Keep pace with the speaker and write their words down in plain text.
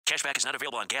Cashback is not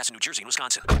available on gas in New Jersey and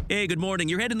Wisconsin. Hey, good morning.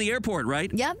 You're heading to the airport,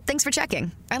 right? Yep, thanks for checking.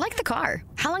 I like the car.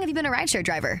 How long have you been a rideshare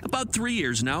driver? About 3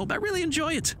 years now. I really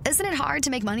enjoy it. Isn't it hard to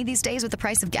make money these days with the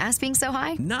price of gas being so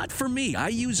high? Not for me. I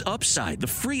use Upside, the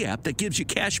free app that gives you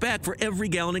cash back for every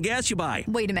gallon of gas you buy.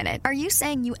 Wait a minute. Are you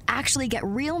saying you actually get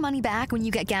real money back when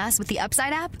you get gas with the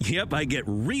Upside app? Yep, I get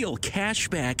real cash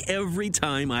back every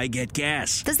time I get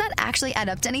gas. Does that actually add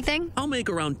up to anything? I'll make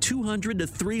around $200 to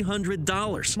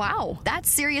 $300. Wow, that's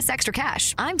serious extra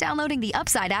cash. I'm downloading the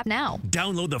Upside app now.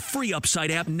 Download the free Upside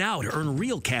app now to earn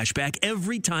real cash back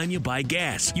every time you buy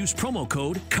gas. Use promo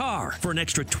code CAR for an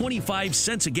extra 25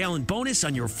 cents a gallon bonus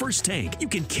on your first tank. You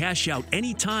can cash out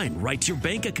anytime right to your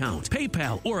bank account,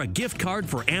 PayPal, or a gift card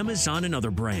for Amazon and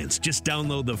other brands. Just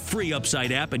download the free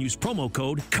Upside app and use promo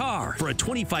code CAR for a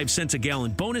 25 cents a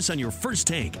gallon bonus on your first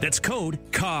tank. That's code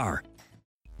CAR.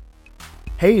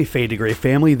 Hey, Fade to Gray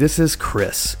family, this is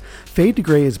Chris. Fade to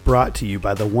Gray is brought to you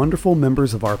by the wonderful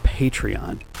members of our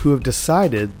Patreon who have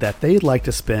decided that they'd like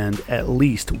to spend at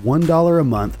least $1 a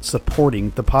month supporting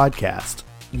the podcast.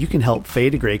 You can help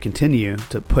Fade to Gray continue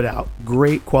to put out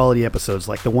great quality episodes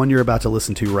like the one you're about to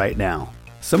listen to right now.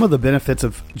 Some of the benefits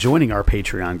of joining our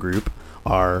Patreon group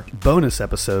are bonus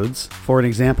episodes. For an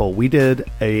example, we did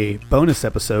a bonus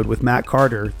episode with Matt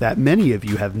Carter that many of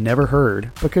you have never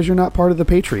heard because you're not part of the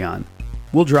Patreon.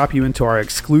 We'll drop you into our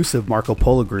exclusive Marco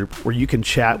Polo group where you can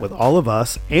chat with all of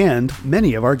us and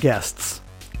many of our guests.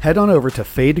 Head on over to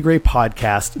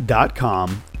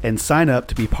fadetograypodcast.com and sign up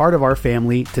to be part of our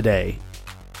family today.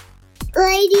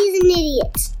 Ladies and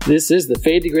idiots. This is the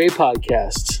Fade to Gray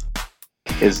podcast.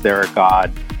 Is there a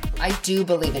God? I do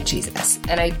believe in Jesus,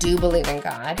 and I do believe in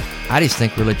God. I just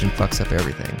think religion fucks up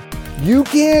everything. You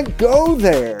can't go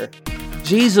there.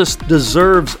 Jesus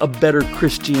deserves a better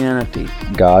Christianity.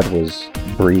 God was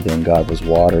breathing, God was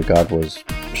water, God was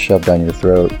shoved down your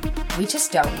throat. We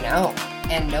just don't know,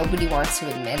 and nobody wants to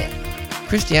admit it.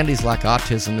 Christianity's like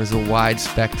autism. There's a wide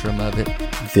spectrum of it.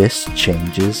 This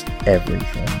changes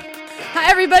everything. Hi,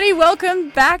 everybody. Welcome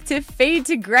back to Fade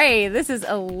to Gray. This is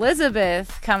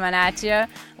Elizabeth coming at you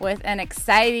with an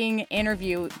exciting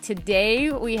interview. Today,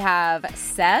 we have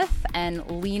Seth and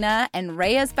Lena and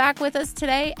Reyes back with us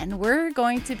today, and we're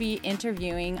going to be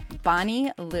interviewing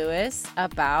Bonnie Lewis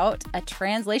about a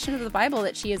translation of the Bible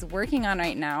that she is working on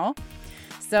right now.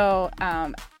 So,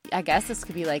 I guess this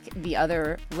could be like the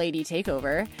other lady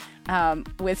takeover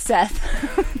with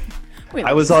Seth.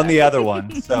 I was on the other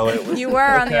one, so it was. You were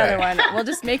on the other one. We'll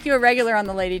just make you a regular on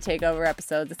the Lady Takeover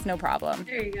episodes. It's no problem.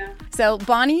 There you go. So,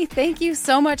 Bonnie, thank you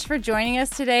so much for joining us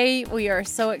today. We are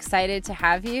so excited to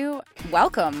have you.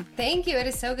 Welcome. Thank you. It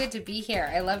is so good to be here.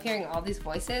 I love hearing all these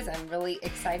voices. I'm really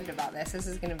excited about this. This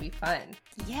is going to be fun.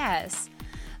 Yes.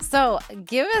 So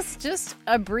give us just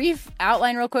a brief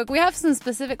outline real quick. We have some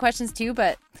specific questions too,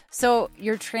 but so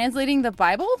you're translating the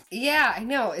Bible? Yeah, I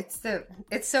know. It's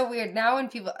so weird. Now when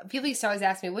people used to always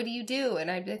ask me, what do you do? And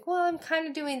I'd be like, well, I'm kind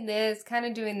of doing this, kind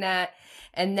of doing that.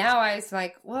 And now I was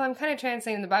like, well, I'm kind of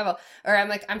translating the Bible. Or I'm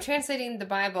like, I'm translating the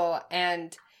Bible,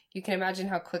 and you can imagine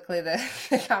how quickly the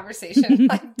conversation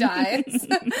dies.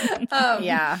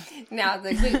 Yeah. Now it's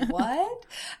like, wait, what?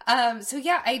 So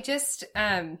yeah, I just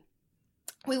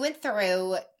we went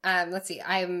through, let's see,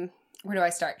 where do I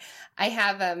start? I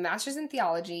have a master's in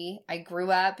theology. I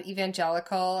grew up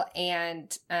evangelical,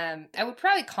 and I would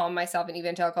probably call myself an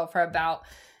evangelical for about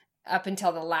up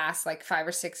until the last 5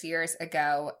 or 6 years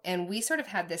ago. And we sort of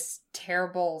had this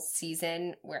terrible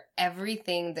season where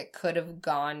everything that could have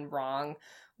gone wrong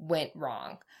went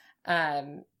wrong.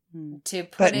 To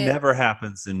put that it, never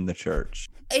happens in the church.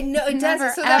 No, it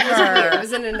doesn't. So that was weird. It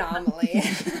was an anomaly.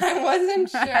 I wasn't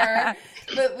sure.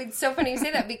 But it's so funny you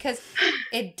say that because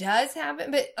it does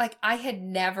happen. But I had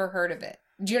never heard of it.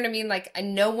 Do you know what I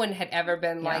mean? No one had ever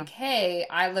been like, hey,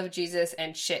 I love Jesus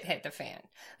and shit hit the fan.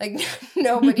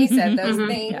 Nobody said those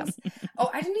things. Yeah. Oh,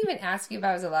 I didn't even ask you if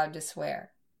I was allowed to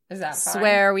swear. Is that fine?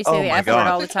 Swear. We say the F word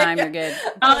all the time. You're good.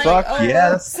 Fuck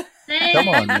yes. Come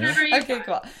on, man. Okay,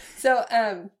 cool. So,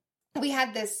 we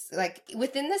had this,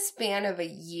 within the span of a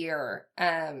year,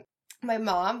 my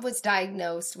mom was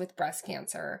diagnosed with breast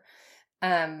cancer.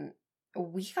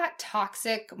 We got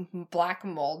toxic black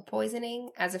mold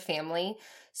poisoning as a family.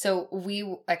 So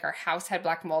our house had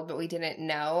black mold, but we didn't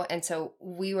know. And so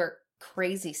we were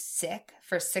crazy sick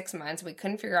for 6 months. We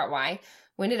couldn't figure out why.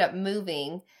 We ended up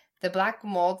moving. The black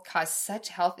mold caused such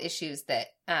health issues that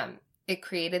it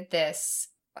created this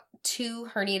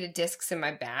 2 herniated discs in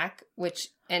my back, which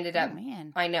ended up,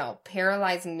 I know,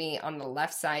 paralyzing me on the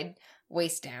left side,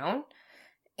 waist down.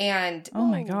 And oh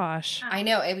my gosh. I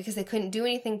know, because they couldn't do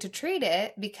anything to treat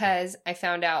it because I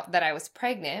found out that I was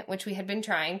pregnant, which we had been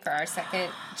trying for our second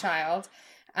child.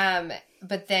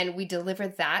 But then we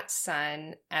delivered that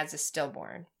son as a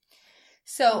stillborn.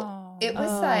 So it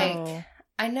was like,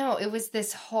 I know, it was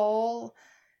this whole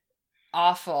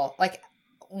awful, like,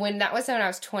 when I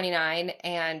was 29,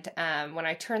 and when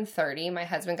I turned 30, my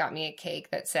husband got me a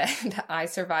cake that said I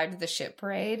survived the ship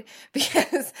parade,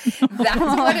 because that's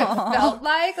what it felt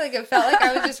like. Like, it felt like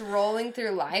I was just rolling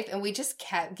through life, and we just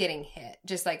kept getting hit,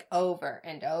 just like over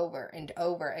and over and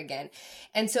over again.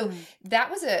 And so that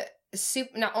was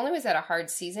not only was that a hard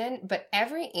season, but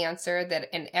every answer that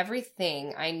and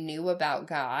everything I knew about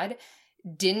God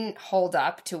didn't hold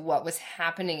up to what was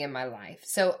happening in my life.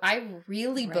 So I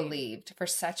really believed for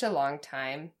such a long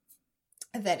time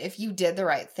that if you did the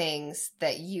right things,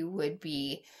 that you would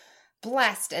be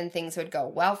blessed and things would go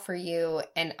well for you.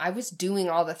 And I was doing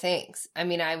all the things. I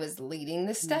mean, I was leading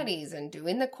the studies and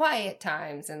doing the quiet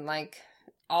times and like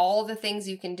all the things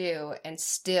you can do. And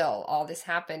still all this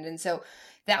happened. And so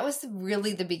that was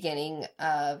really the beginning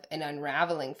of an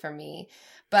unraveling for me.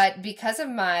 But because of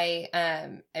my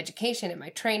education and my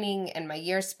training and my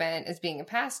years spent as being a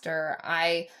pastor,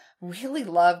 I really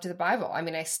loved the Bible. I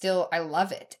mean, I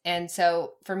love it. And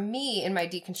so for me in my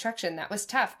deconstruction, that was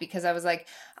tough, because I was like,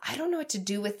 I don't know what to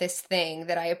do with this thing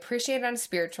that I appreciate on a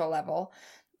spiritual level.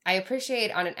 I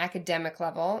appreciate on an academic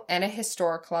level and a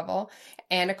historic level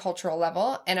and a cultural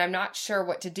level. And I'm not sure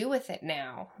what to do with it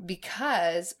now,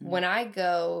 because when I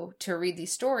go to read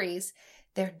these stories,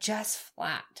 they're just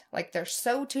flat. Like, they're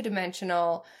so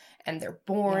two-dimensional and they're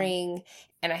boring.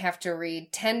 And I have to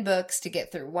read 10 books to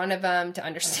get through one of them to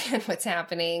understand what's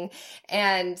happening.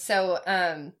 And so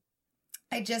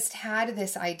I just had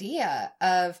this idea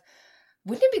of,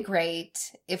 wouldn't it be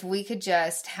great if we could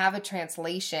just have a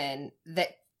translation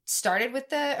that started with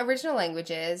the original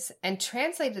languages and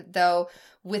translated, though,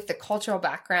 with the cultural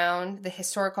background, the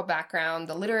historical background,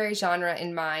 the literary genre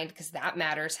in mind, because that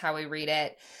matters how we read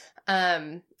it.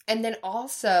 And then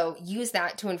also use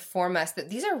that to inform us that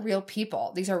these are real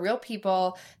people. These are real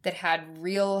people that had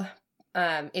real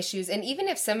issues. And even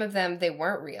if some of them, they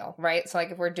weren't real, right? So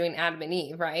like if we're doing Adam and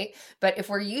Eve, right? But if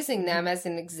we're using them as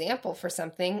an example for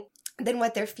something, then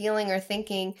what they're feeling or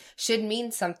thinking should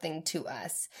mean something to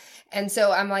us. And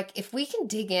so I'm like, if we can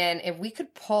dig in, if we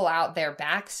could pull out their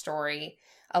backstory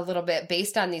a little bit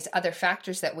based on these other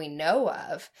factors that we know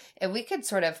of, if we could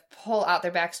sort of pull out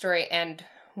their backstory, and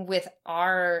with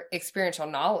our experiential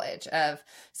knowledge of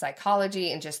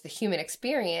psychology and just the human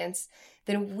experience,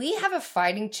 then we have a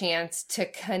fighting chance to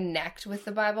connect with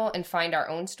the Bible and find our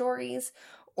own stories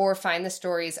or find the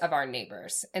stories of our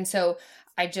neighbors. And so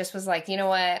I just was like, you know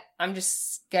what? I'm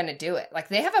just going to do it. Like,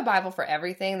 they have a Bible for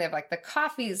everything. They have like the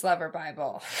Coffee's Lover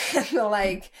Bible. And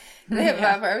they have a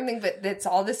Bible for everything, but it's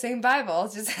all the same Bible.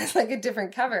 It just has like a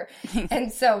different cover. And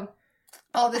so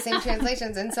all the same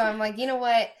translations. And so I'm like, you know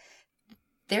what?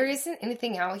 There isn't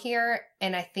anything out here,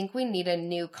 and I think we need a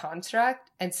new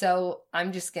construct. And so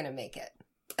I'm just going to make it.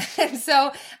 And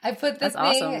so I put the thing,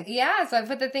 awesome. So I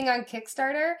put the thing on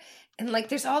Kickstarter, and like,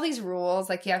 there's all these rules.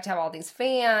 Like, you have to have all these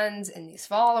fans and these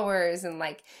followers. And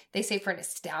like, they say for an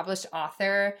established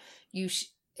author,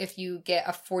 if you get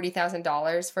a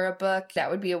 $40,000 for a book,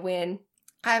 that would be a win.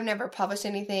 I've never published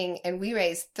anything, and we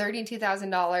raised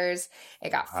 $32,000.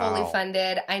 It got fully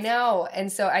funded. I know.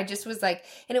 And so I just was like,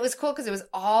 and it was cool because it was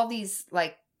all these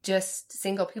like just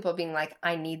single people being like,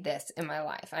 I need this in my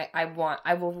life. I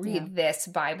will read this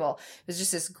Bible. It was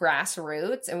just this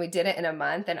grassroots, and we did it in a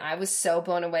month, and I was so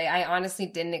blown away. I honestly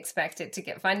didn't expect it to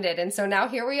get funded. And so now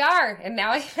here we are, and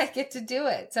now I get to do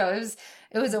it. So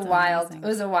it was a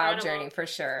wild journey for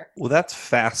sure. Well, that's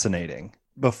fascinating.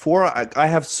 Before I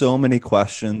have so many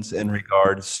questions in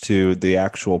regards to the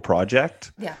actual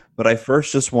project. Yeah. But I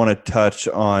first just want to touch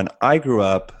on, I grew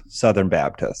up Southern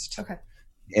Baptist. Okay.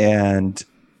 And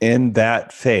in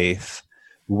that faith,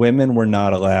 women were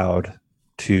not allowed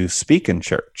to speak in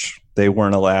church. They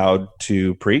weren't allowed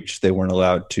to preach. They weren't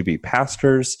allowed to be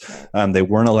pastors. They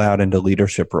weren't allowed into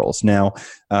leadership roles. Now,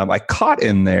 I caught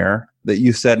in there that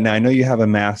you said, now I know you have a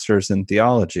master's in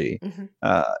theology. Mm-hmm.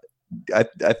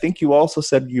 I think you also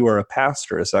said you were a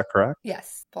pastor. Is that correct?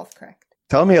 Yes, both correct.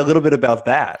 Tell me a little bit about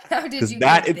that. How did you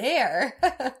get there?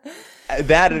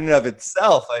 That in and of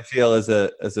itself, I feel, is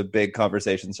a big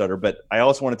conversation starter. But I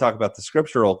also want to talk about the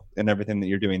scriptural and everything that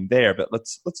you're doing there. But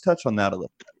let's touch on that a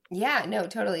little bit. Yeah, no,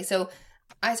 totally. So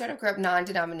I sort of grew up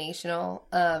non-denominational.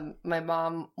 My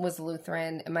mom was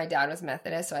Lutheran and my dad was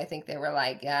Methodist. So I think they were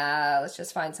like, let's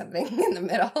just find something in the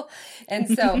middle. And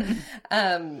so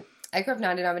I grew up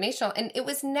non-denominational, and it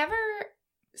was never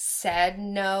said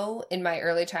no in my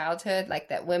early childhood, like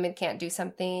that women can't do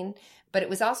something, but it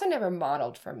was also never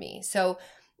modeled for me. So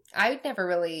I never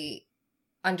really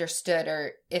understood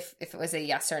or if it was a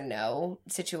yes or no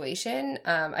situation.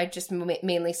 I just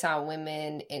mainly saw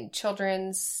women in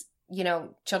children's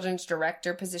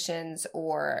director positions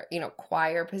or,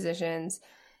 choir positions.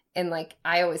 And like,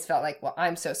 I always felt like, well,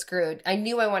 I'm so screwed. I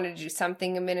knew I wanted to do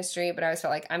something in ministry, but I always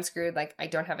felt like I'm screwed. Like, I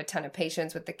don't have a ton of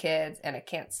patience with the kids and I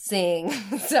can't sing.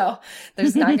 So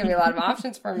there's not going to be a lot of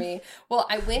options for me. Well,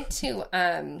 I went to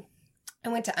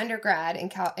undergrad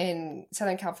in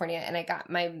Southern California, and I got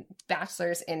my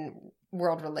bachelor's in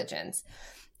world religions.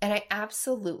 And I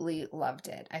absolutely loved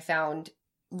it. I found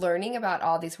learning about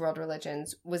all these world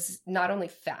religions was not only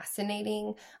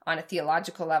fascinating on a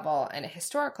theological level and a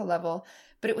historical level,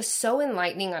 but it was so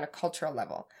enlightening on a cultural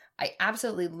level. I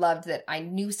absolutely loved that I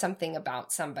knew something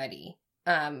about somebody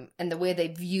and the way they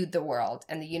viewed the world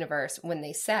and the universe when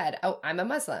they said, oh, I'm a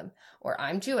Muslim or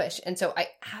I'm Jewish. And so I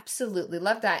absolutely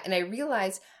loved that. And I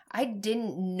realized I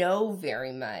didn't know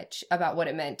very much about what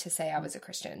it meant to say I was a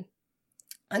Christian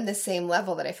on the same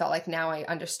level that I felt like now I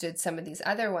understood some of these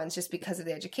other ones just because of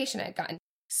the education I'd gotten.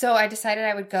 So I decided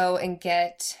I would go and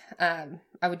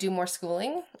I would do more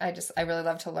schooling. I really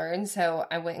love to learn. So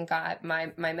I went and got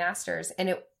my master's.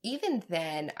 And even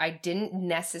then, I didn't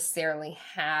necessarily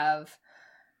have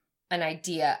an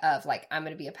idea of like, I'm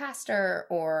going to be a pastor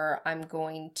or I'm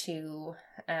going to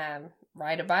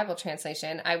write a Bible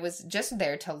translation. I was just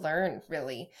there to learn,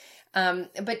 really.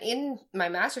 But in my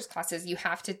master's classes, you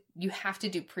have to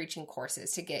do preaching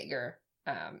courses to get your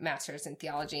master's in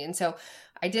theology. And so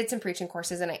I did some preaching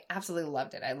courses and I absolutely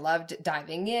loved it. I loved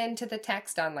diving into the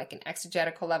text on like an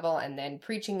exegetical level and then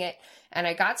preaching it. And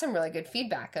I got some really good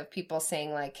feedback of people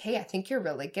saying like, hey, I think you're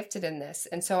really gifted in this.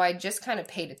 And so I just kind of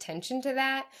paid attention to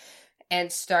that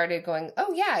and started going,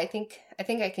 oh yeah, I think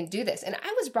I can do this. And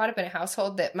I was brought up in a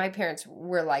household that my parents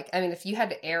were like, I mean, if you had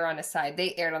to err on a side,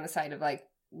 they erred on the side of like,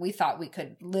 we thought we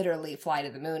could literally fly to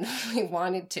the moon if we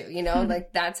wanted to,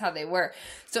 like that's how they were.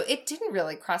 So it didn't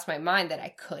really cross my mind that I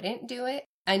couldn't do it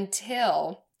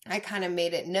until I kind of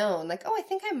made it known like, oh, I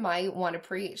think I might want to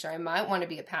preach or I might want to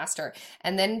be a pastor.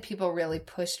 And then people really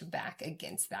pushed back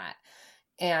against that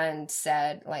and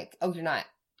said like, oh,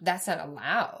 that's not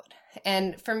allowed.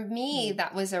 And for me,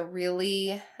 that was a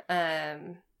really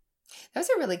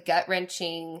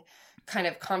gut-wrenching kind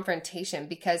of confrontation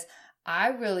because I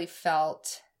really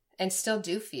felt and still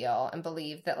do feel and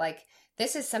believe that like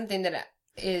this is something that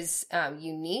is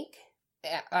unique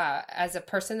as a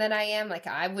person that I am. Like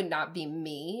I would not be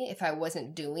me if I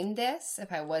wasn't doing this,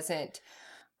 if I wasn't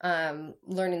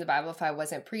learning the Bible, if I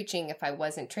wasn't preaching, if I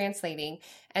wasn't translating.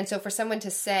 And so for someone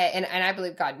to say, and I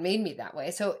believe God made me that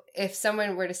way. So if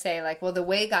someone were to say like, well, the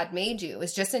way God made you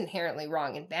is just inherently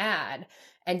wrong and bad,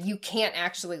 and you can't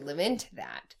actually live into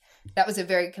that, that was a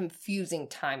very confusing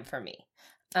time for me,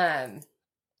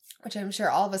 which I'm sure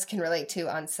all of us can relate to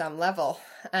on some level.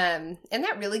 And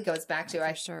that really goes back to,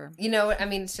 it's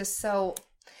just so,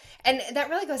 and that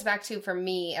really goes back to, for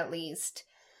me at least,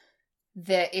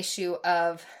 the issue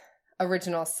of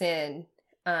original sin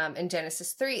in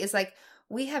Genesis 3 is like,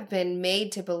 we have been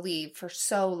made to believe for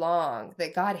so long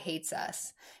that God hates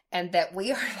us and that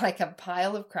we are like a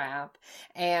pile of crap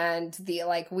and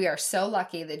we are so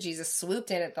lucky that Jesus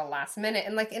swooped in at the last minute.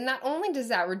 And not only does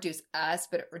that reduce us,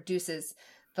 but it reduces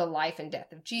the life and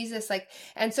death of Jesus.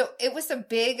 And so it was a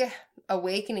big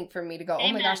awakening for me to go,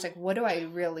 oh my gosh, what do I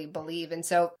really believe? And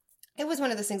so it was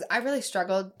one of those things I really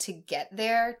struggled to get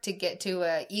there, to get to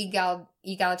a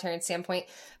egalitarian standpoint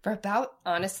for about,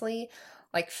 honestly,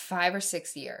 5 or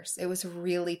 6 years. It was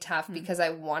really tough because I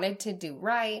wanted to do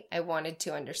right. I wanted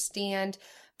to understand,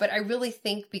 but I really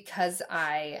think because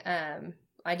I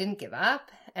didn't give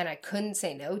up and I couldn't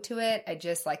say no to it. I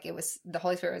just it was, the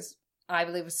Holy Spirit was, I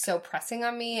believe, was so pressing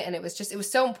on me, and it was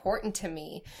so important to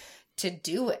me to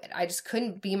do it. I just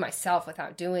couldn't be myself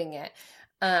without doing it.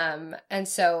 And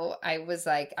so I was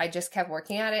I just kept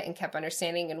working at it and kept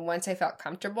understanding. And once I felt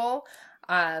comfortable,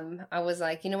 I was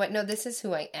like, you know what? No, this is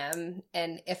who I am.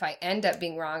 And if I end up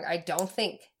being wrong, I don't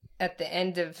think at the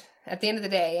end of the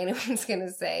day, anyone's going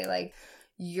to say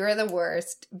you're the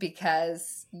worst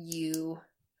because you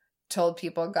told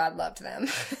people God loved them.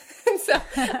 So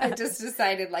I just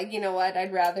decided you know what?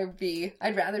 I'd rather be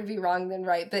wrong than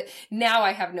right. But now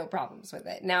I have no problems with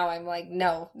it. Now I'm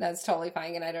no, that's totally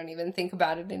fine. And I don't even think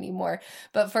about it anymore.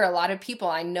 But for a lot of people,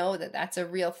 I know that that's a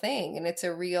real thing and it's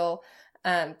a real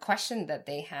question that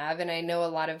they have. And I know a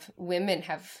lot of women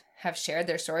have shared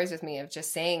their stories with me of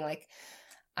just saying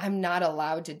I'm not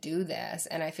allowed to do this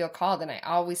and I feel called. And I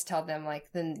always tell them,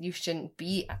 like, then you shouldn't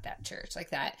be at that church.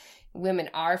 Like, that women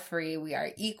are free, we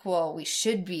are equal, we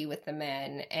should be with the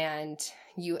men, and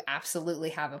you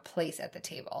absolutely have a place at the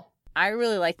table. I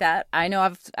really like that. I know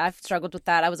I've struggled with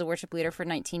that. I was a worship leader for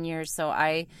 19 years, so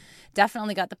I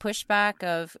definitely got the pushback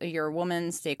of, you're a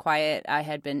woman, stay quiet.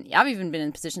 I've even been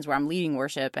in positions where I'm leading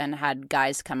worship and had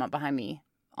guys come up behind me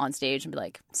on stage and be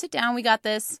like, sit down, we got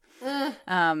this.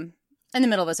 In the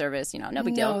middle of a service, no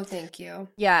big deal. No, thank you.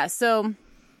 Yeah, so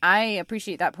I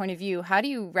appreciate that point of view. How do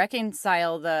you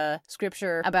reconcile the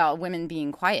scripture about women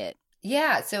being quiet?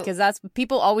 Yeah, so because that's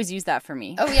people always use that for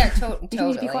me. Oh yeah, totally. You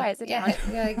need to be quiet. Sit down.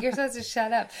 Yeah, like, you're supposed to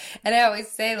shut up. And I always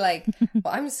say, like,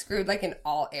 well, I'm screwed like in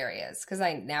all areas because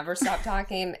I never stop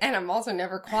talking, and I'm also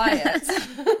never quiet. So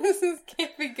this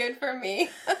can't be good for me.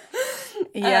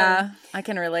 Yeah, I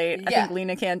can relate. I think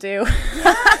Lena can too.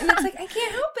 Yeah, and it's like I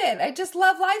can't help it. I just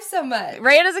love life so much.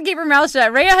 Rhea doesn't keep her mouth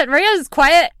shut. Rhea is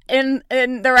quiet in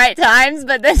the right times,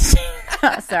 but then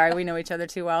sorry, we know each other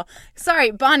too well.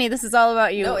 Sorry, Bonnie, this is all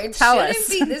about you. No, it Tell shouldn't us.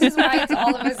 be. This is why it's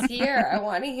all of us here. I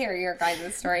want to hear your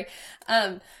guys' story.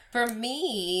 For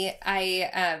me,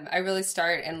 I really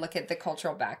start and look at the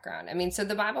cultural background. I mean, so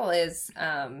the Bible is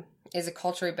a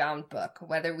culturally bound book,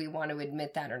 whether we want to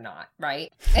admit that or not,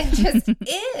 right? It just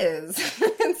is.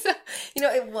 And so,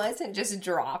 it wasn't just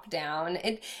dropped down.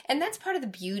 And that's part of the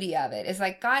beauty of it, is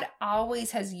like God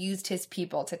always has used his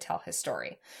people to tell his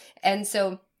story. And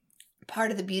so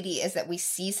part of the beauty is that we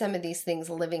see some of these things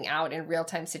living out in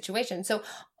real-time situations. So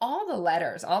all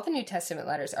the New Testament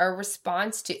letters are a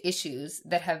response to issues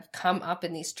that have come up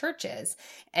in these churches,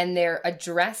 and they're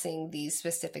addressing these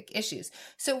specific issues.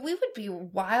 So we would be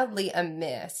wildly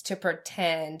amiss to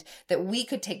pretend that we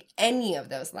could take any of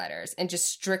those letters and just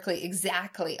strictly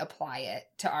exactly apply it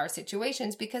to our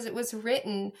situations, because it was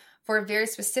written for a very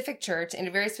specific church in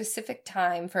a very specific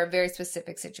time for a very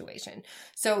specific situation.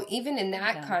 So even in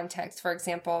that context, for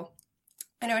example,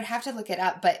 and I would have to look it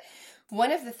up, but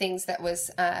one of the things that was,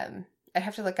 I'd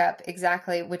have to look up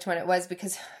exactly which one it was,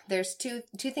 because there's two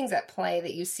things at play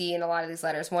that you see in a lot of these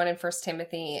letters. One in 1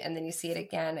 Timothy, and then you see it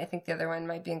again. I think the other one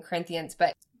might be in Corinthians,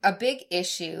 but a big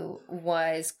issue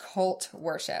was cult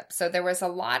worship. So there was a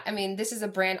lot. I mean, this is a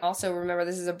brand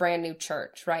new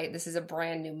church, right? This is a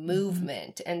brand new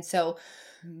movement. Mm-hmm. And so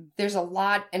there's a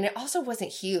lot, and it also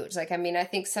wasn't huge. Like, I mean, I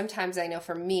think sometimes, I know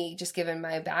for me, just given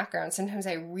my background, sometimes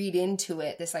I read into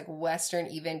it, this like Western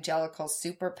evangelical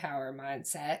superpower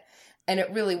mindset. And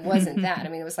it really wasn't that. I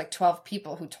mean, it was like 12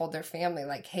 people who told their family,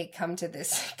 like, hey, come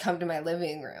to my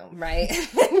living room, right?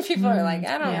 And people are like,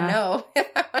 I don't know if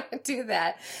I want to do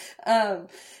that. And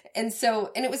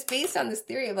it was based on this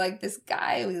theory of like this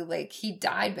guy who, like, he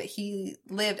died, but he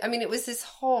lived. I mean, it was this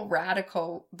whole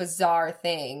radical, bizarre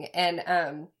thing,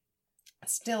 and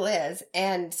still is.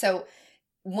 And so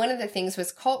one of the things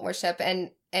was cult worship.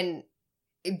 And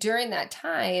during that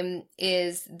time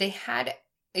is they had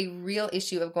a real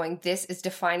issue of going, this is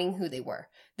defining who they were.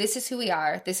 This is who we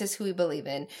are. This is who we believe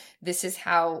in. This is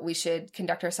how we should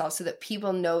conduct ourselves, so that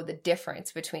people know the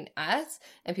difference between us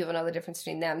and people know the difference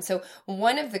between them. So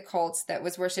one of the cults that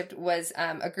was worshipped was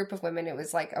a group of women. It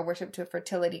was like a worship to a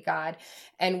fertility god.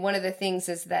 And one of the things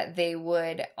is that they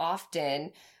would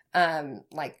often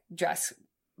like dress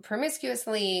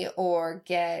promiscuously or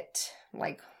get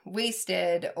like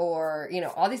wasted or,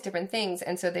 all these different things.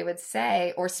 And so they would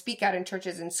say, or speak out in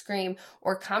churches and scream,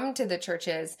 or come to the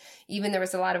churches. Even there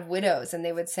was a lot of widows, and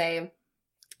they would say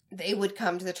they would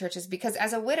come to the churches because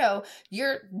as a widow,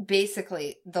 you're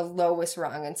basically the lowest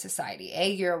rung in society.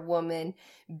 A, you're a woman.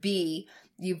 B,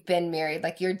 you've been married,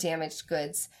 like you're damaged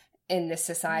goods in this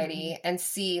society. And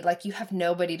C, like you have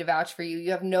nobody to vouch for you.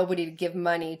 You have nobody to give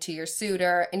money to your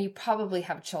suitor, and you probably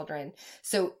have children.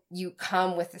 So you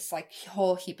come with this like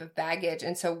whole heap of baggage.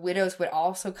 And so widows would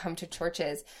also come to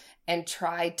churches and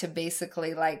try to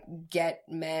basically like get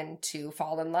men to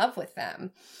fall in love with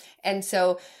them. And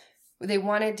so they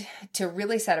wanted to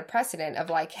really set a precedent of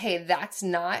like, hey, that's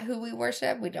not who we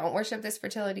worship. We don't worship this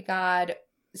fertility god.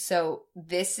 So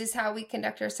this is how we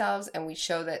conduct ourselves, and we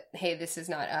show that, hey, this is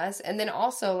not us. And then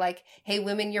also like, hey,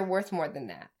 women, you're worth more than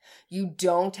that. You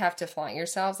don't have to flaunt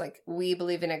yourselves. Like, we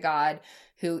believe in a God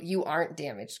who you aren't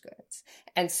damaged goods.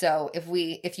 And so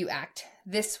if you act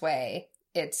this way,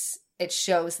 it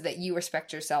shows that you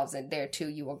respect yourselves, and there too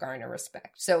you will garner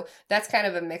respect. So that's kind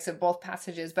of a mix of both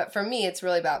passages. But for me, it's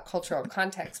really about cultural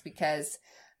context, because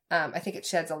I think it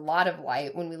sheds a lot of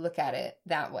light when we look at it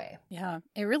that way. Yeah,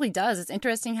 it really does. It's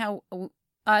interesting how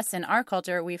us in our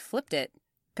culture, we've flipped it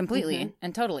completely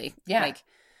and totally. Yeah. Like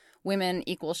women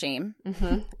equal shame.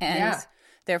 Mm-hmm. And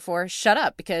therefore shut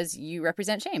up because you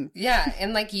represent shame. Yeah.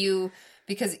 And like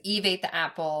because Eve ate the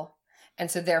apple, and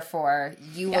so therefore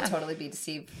you will totally be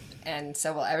deceived, and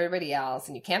so will everybody else,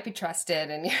 and you can't be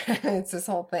trusted, and it's this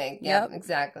whole thing. Yeah,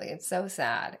 exactly. It's so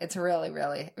sad. It's really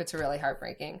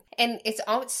heartbreaking. And it's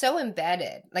so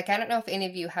embedded. Like, I don't know if any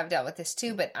of you have dealt with this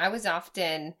too, but I was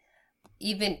often,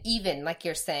 even like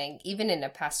you're saying, even in a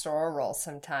pastoral role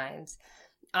sometimes,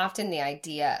 often the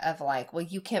idea of like, well,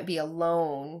 you can't be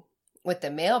alone with the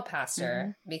male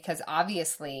pastor because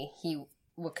obviously he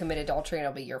will commit adultery and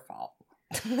it'll be your fault.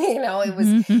 It was,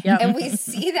 and we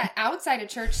see that outside of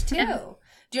church too. Do you know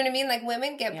what I mean? Like,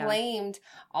 women get blamed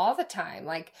all the time.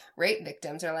 Like, rape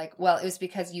victims are like, well, it was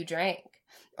because you drank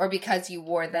or because you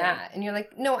wore that. And you're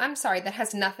like, no, I'm sorry. That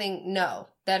has nothing. No,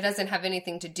 that doesn't have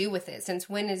anything to do with it. Since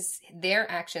when is their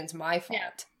actions my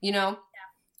fault?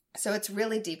 So it's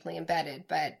really deeply embedded.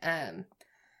 But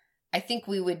I think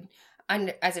we would,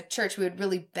 as a church, we would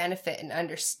really benefit in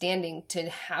understanding to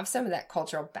have some of that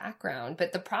cultural background.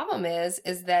 But the problem is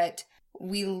that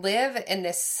we live in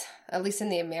this, at least in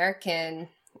the American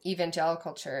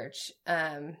evangelical church,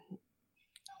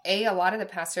 a lot of the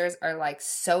pastors are like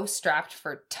so strapped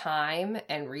for time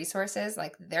and resources.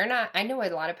 Like, they're not, I know a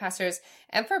lot of pastors,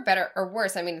 and for better or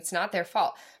worse, I mean, it's not their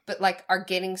fault, but like are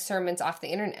getting sermons off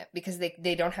the internet because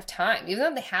they don't have time, even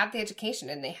though they have the education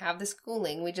and they have the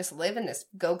schooling. We just live in this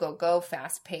go,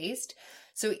 fast paced.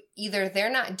 So either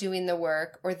they're not doing the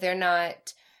work or they're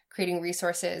not creating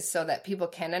resources so that people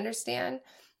can understand.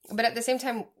 But at the same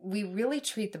time, we really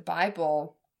treat the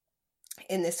Bible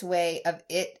in this way of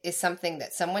it is something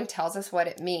that someone tells us what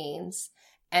it means,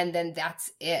 and then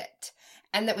that's it.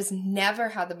 And that was never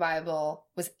how the Bible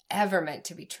was ever meant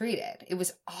to be treated. It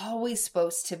was always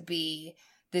supposed to be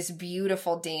this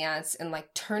beautiful dance and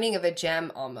like turning of a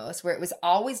gem almost, where it was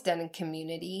always done in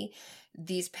community.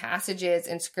 These passages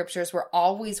and scriptures were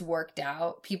always worked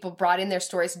out. People brought in their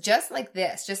stories just like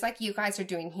this, just like you guys are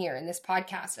doing here in this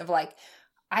podcast of like,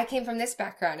 I came from this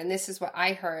background and this is what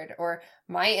I heard, or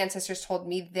my ancestors told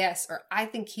me this, or I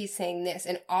think he's saying this,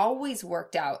 and always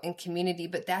worked out in community,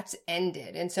 but that's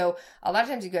ended. And so a lot of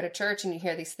times you go to church and you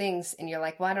hear these things and you're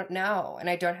like, well, I don't know. And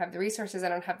I don't have the resources. I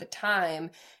don't have the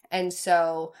time. And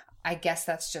so I guess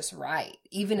that's just right,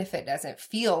 even if it doesn't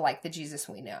feel like the Jesus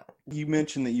we know. You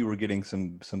mentioned that you were getting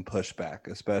some pushback,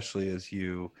 especially as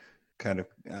you kind of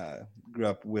grew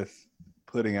up with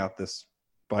putting out this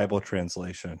Bible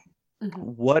translation.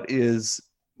 What is,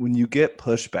 when you get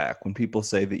pushback, when people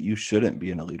say that you shouldn't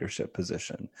be in a leadership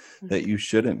position, that you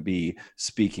shouldn't be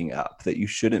speaking up, that you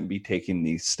shouldn't be taking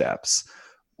these steps,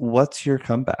 what's your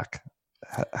comeback?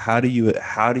 How do you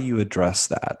address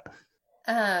that?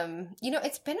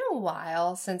 It's been a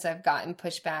while since I've gotten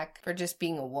pushback for just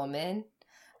being a woman.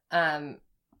 I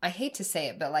hate to say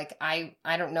it, but like, I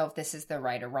don't know if this is the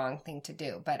right or wrong thing to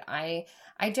do, but I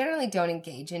generally don't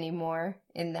engage anymore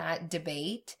in that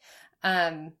debate.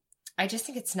 I just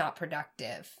think it's not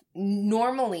productive.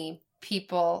 Normally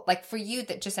people, like for you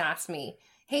that just asked me,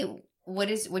 hey, what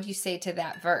do you say to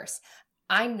that verse?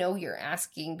 I know you're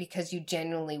asking because you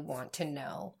genuinely want to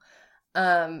know.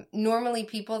 Normally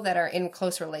people that are in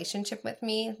close relationship with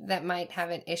me that might have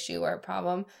an issue or a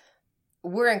problem,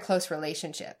 we're in close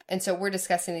relationship. And so we're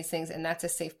discussing these things, and that's a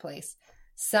safe place.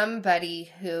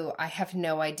 Somebody who I have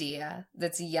no idea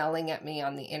that's yelling at me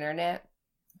on the internet,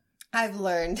 I've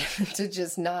learned to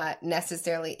just not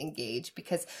necessarily engage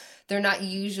because they're not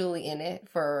usually in it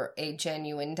for a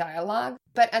genuine dialogue.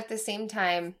 But at the same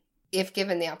time, if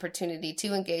given the opportunity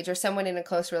to engage, or someone in a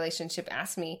close relationship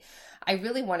asks me, I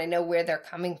really want to know where they're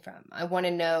coming from. I want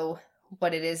to know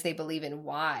what it is they believe in,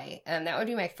 why. And that would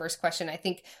be my first question. I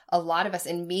think a lot of us,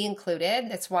 and me included,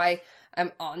 that's why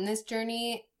I'm on this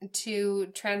journey to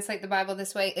translate the Bible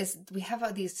this way, is we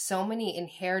have these so many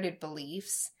inherited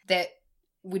beliefs that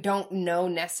we don't know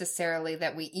necessarily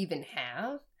that we even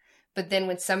have. But then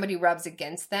when somebody rubs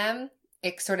against them,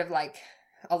 it sort of like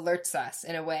alerts us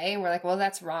in a way. And we're like, well,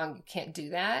 that's wrong. You can't do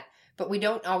that. But we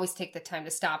don't always take the time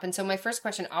to stop. And so my first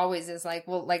question always is like,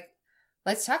 well, like,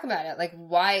 let's talk about it. Like,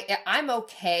 why? I'm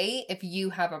okay if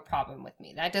you have a problem with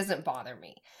me. That doesn't bother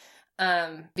me.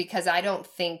 Because I don't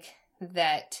think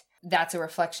that that's a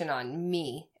reflection on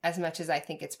me as much as I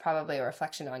think it's probably a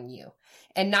reflection on you,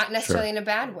 and not necessarily in a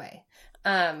bad way.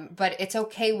 But it's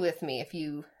okay with me if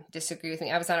you disagree with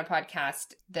me. I was on a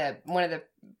podcast that one of the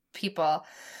people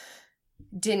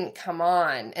didn't come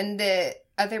on, and the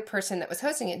other person that was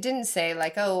hosting it didn't say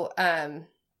like, oh,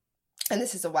 and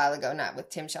this is a while ago, not with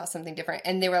Tim Shaw, something different.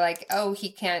 And they were like, oh, he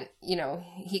can't,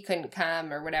 he couldn't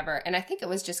come or whatever. And I think it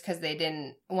was just because they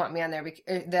didn't want me on there,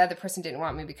 or the other person didn't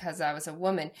want me because I was a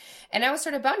woman. And I was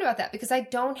sort of bummed about that because I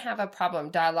don't have a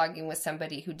problem dialoguing with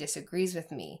somebody who disagrees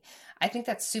with me. I think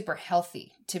that's super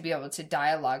healthy to be able to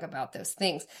dialogue about those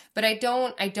things. But I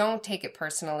don't take it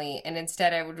personally. And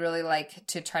instead, I would really like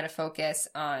to try to focus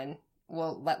on,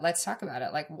 well, let's talk about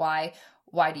it. Like, why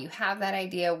do you have that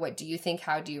idea? What do you think?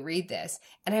 How do you read this?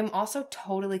 And I'm also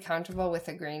totally comfortable with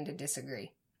agreeing to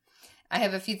disagree. I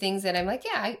have a few things that I'm like,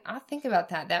 yeah, I'll think about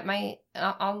that. That might,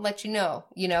 I'll let you know,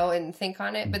 and think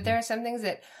on it. But there are some things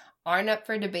that aren't up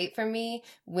for debate for me.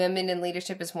 Women in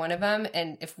leadership is one of them.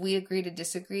 And if we agree to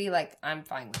disagree, like, I'm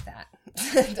fine with that.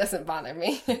 It doesn't bother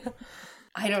me.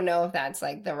 I don't know if that's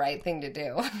like the right thing to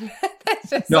do. That's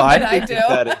just no, I do.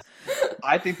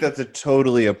 I think that's a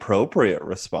totally appropriate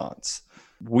response.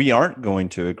 We aren't going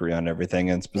to agree on everything.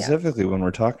 And specifically when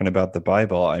we're talking about the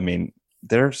Bible, I mean,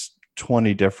 there's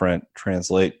 20 different I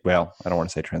don't want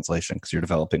to say translation because you're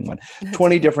developing one,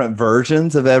 20 different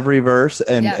versions of every verse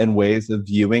and ways of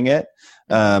viewing it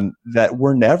that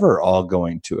we're never all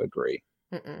going to agree.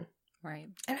 Mm-mm. Right.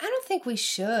 And I don't think we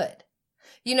should.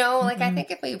 Like I think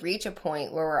if we reach a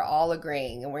point where we're all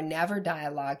agreeing and we're never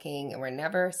dialoguing and we're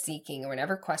never seeking and we're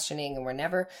never questioning and we're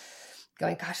never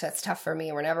going, gosh, that's tough for me,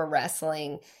 and we're never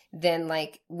wrestling, then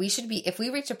like we should be, if we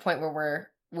reach a point where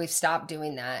we've stopped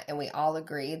doing that and we all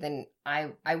agree, then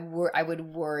I would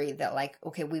worry that like,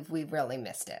 okay, we've really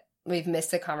missed it. We've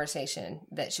missed the conversation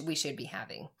that we should be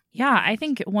having. Yeah, I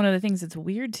think one of the things that's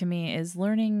weird to me is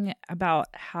learning about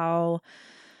how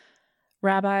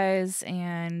rabbis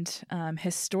and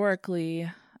historically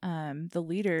the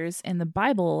leaders in the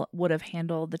Bible would have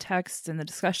handled the texts and the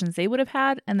discussions they would have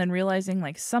had, and then realizing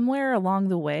like somewhere along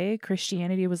the way,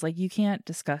 Christianity was like, you can't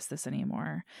discuss this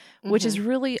anymore, which is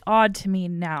really odd to me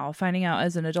now, finding out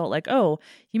as an adult, like, oh,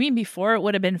 you mean before it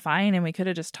would have been fine and we could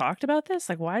have just talked about this?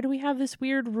 Like, why do we have this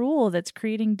weird rule that's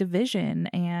creating division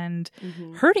and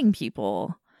hurting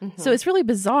people? So it's really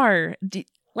bizarre. Do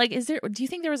you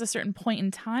think there was a certain point in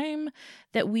time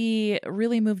that we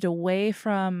really moved away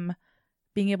from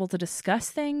being able to discuss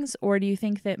things? Or do you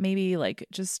think that maybe like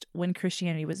just when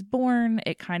Christianity was born,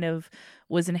 it kind of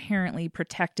was inherently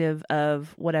protective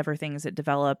of whatever things it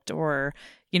developed? Or,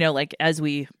 like as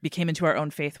we became into our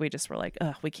own faith, we just were like,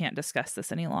 oh, we can't discuss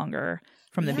this any longer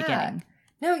from the beginning.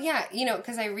 No, yeah,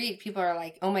 because I read, people are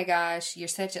like, oh my gosh, you're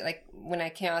such a, like when I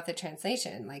came out with the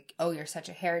translation, like, oh, you're such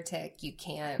a heretic, you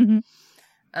can't.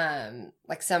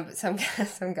 Like some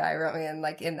guy wrote me in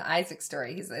like in the Isaac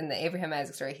story, he's in the Abraham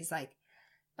Isaac story, he's like,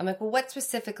 I'm like, well, what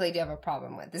specifically do you have a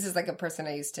problem with? This is like a person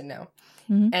I used to know.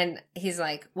 And he's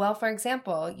like, well, for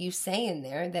example, you say in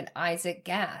there that Isaac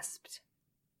gasped.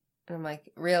 And I'm like,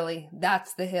 really?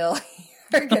 That's the hill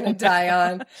you're going to die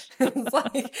on? It's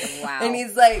like, wow. And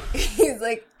he's like,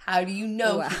 how do you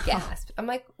know he gasped? I'm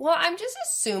like, well, I'm just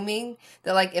assuming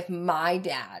that like if my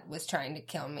dad was trying to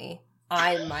kill me,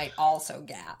 I might also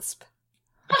gasp.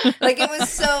 Like it was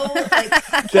so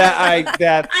like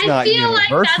that's not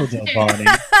universal, Bonnie.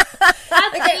 Like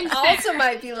I also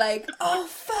might be like, oh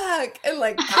fuck, and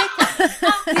like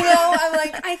I'm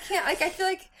like, I can't, like I feel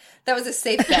like that was a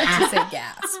safe bet to say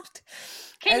gasped.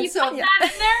 Can you put that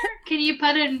in there? Can you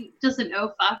put in just an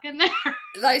oh fuck in there?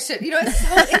 I should.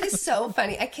 It is so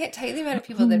funny. I can't tell you the amount of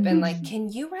people that have been like,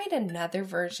 can you write another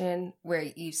version where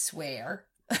you swear?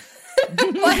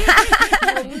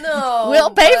 No,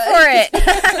 we'll pay for it.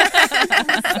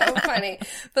 It's so funny,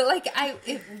 but like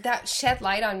that shed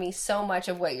light on me so much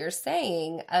of what you're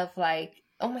saying of like,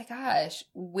 oh my gosh,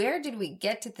 where did we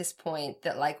get to this point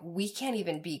that like we can't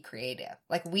even be creative?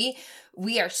 Like we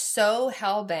are so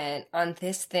hell-bent on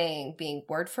this thing being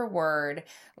word for word,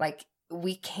 like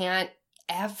we can't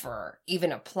ever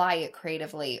even apply it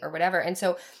creatively or whatever. And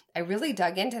so I really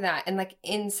dug into that. And like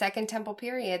in Second Temple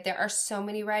period, there are so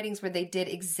many writings where they did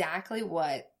exactly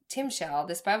what Tim Shaw,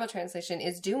 this Bible translation,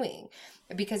 is doing,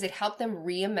 because it helped them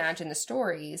reimagine the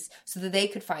stories so that they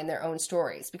could find their own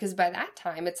stories. Because by that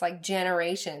time, it's like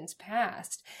generations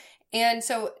past. And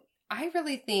so I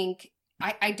really think,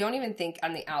 I don't even think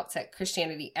on the outset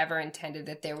Christianity ever intended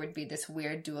that there would be this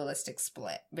weird dualistic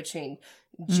split between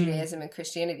Judaism and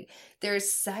Christianity. There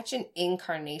is such an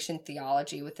incarnation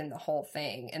theology within the whole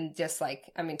thing. And just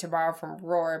like, I mean, to borrow from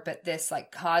Rohr, but this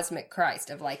like cosmic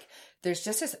Christ of like, there's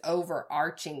just this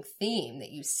overarching theme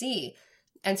that you see.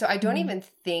 And so I don't even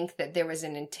think that there was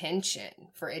an intention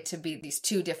for it to be these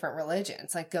two different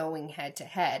religions, like going head to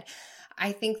head.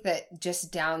 I think that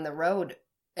just down the road,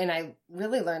 and I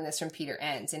really learned this from Peter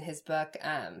Enns in his book,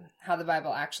 How the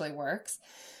Bible Actually Works.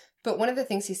 But one of the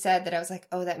things he said that I was like,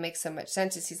 oh, that makes so much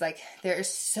sense is he's like, there is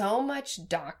so much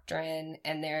doctrine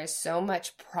and there is so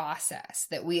much process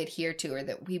that we adhere to or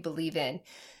that we believe in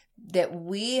that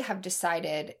we have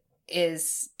decided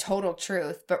is total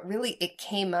truth. But really it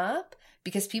came up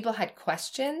because people had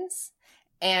questions.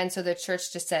 And so the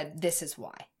church just said, this is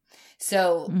why.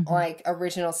 So like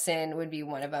original sin would be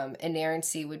one of them.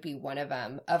 Inerrancy would be one of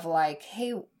them of like,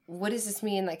 hey, what does this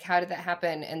mean? Like, how did that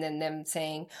happen? And then them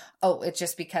saying, oh, it's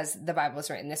just because the Bible is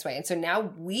written this way. And so now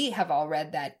we have all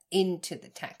read that into the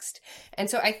text. And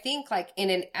so I think like in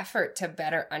an effort to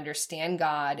better understand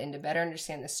God and to better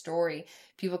understand the story,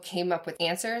 people came up with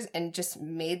answers and just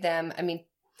made them, I mean,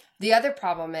 the other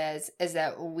problem is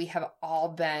that we have all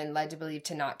been led to believe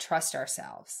to not trust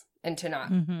ourselves and to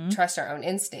not trust our own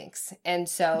instincts. And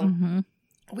so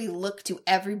we look to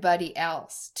everybody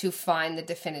else to find the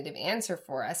definitive answer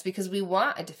for us because we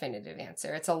want a definitive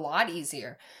answer. It's a lot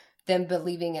easier than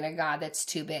believing in a God that's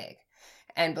too big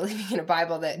and believing in a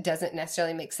Bible that doesn't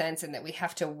necessarily make sense and that we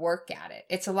have to work at it.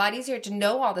 It's a lot easier to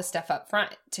know all the stuff up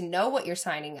front, to know what you're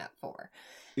signing up for.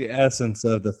 The essence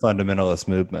of the fundamentalist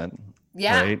movement.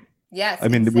 Yeah. Right? Yes. I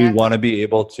mean, exactly. we want to be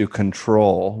able to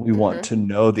control. We want to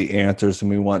know the answers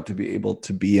and we want to be able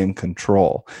to be in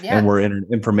control. Yeah. And we're in an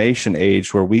information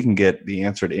age where we can get the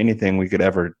answer to anything we could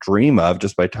ever dream of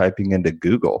just by typing into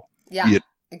Google. Yeah,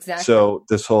 exactly. So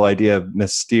this whole idea of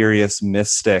mysterious,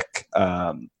 mystic,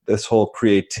 this whole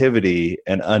creativity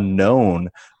and unknown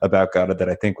about God that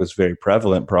I think was very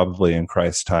prevalent probably in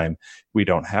Christ's time, we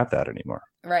don't have that anymore.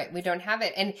 Right. We don't have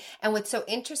it. And what's so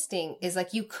interesting is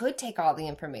like you could take all the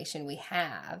information we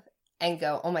have and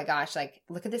go, oh my gosh, like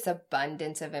look at this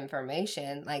abundance of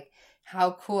information. Like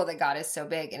how cool that God is so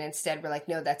big. And instead we're like,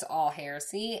 no, that's all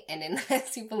heresy. And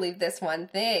unless you believe this one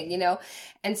thing, you know?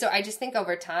 And so I just think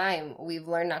over time we've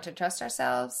learned not to trust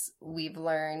ourselves. We've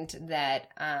learned that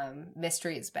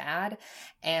mystery is bad.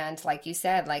 And like you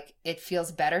said, like it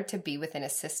feels better to be within a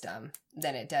system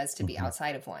than it does to be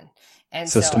outside of one. And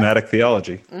systematic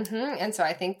theology. And so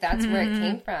I think that's where it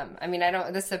came from. I mean,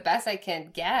 this is the best I can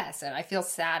guess. And I feel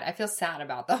sad. I feel sad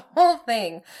about the whole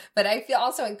thing, but I feel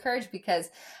also encouraged because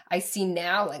I see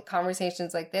now like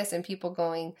conversations like this and people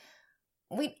going,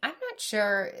 wait, I'm not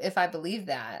sure if I believe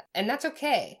that. And that's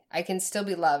okay. I can still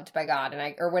be loved by God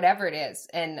and or whatever it is.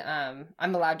 And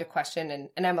I'm allowed to question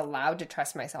and I'm allowed to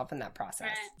trust myself in that process.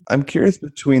 I'm curious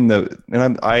between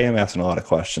I am asking a lot of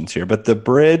questions here, but the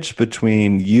bridge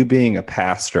between you being a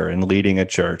pastor and leading a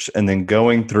church and then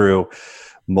going through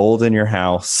mold in your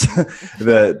house,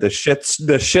 the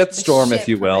shit storm, if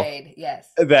you will, yes,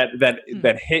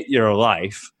 that hit your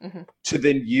life, to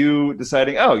then you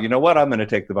deciding, oh, you know what, I'm going to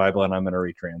take the Bible and I'm going to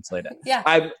retranslate it. Yeah,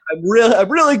 I'm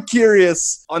really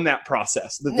curious on that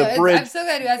process. The bridge. I'm so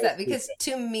glad you asked that because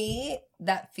to me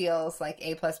that feels like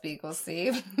A plus B equals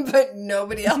C, but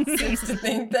nobody else seems to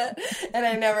think that, and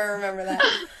I never remember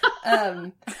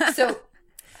that. So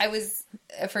I was,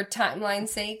 for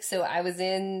timeline's sake, so I was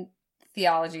in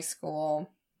theology school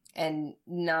and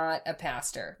not a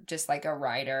pastor, just like a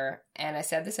writer. And I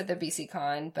said this at the BC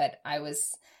Con, but I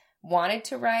wanted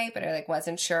to write, but I like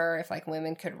wasn't sure if like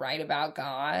women could write about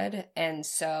God. And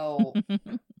so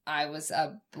I was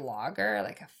a blogger,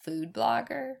 like a food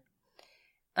blogger,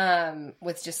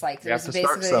 with just like, there was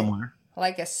basically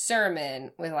like a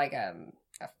sermon with like a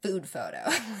food photo,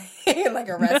 like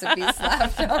a recipe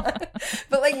slapped on,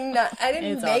 but like I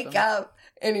didn't make up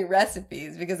any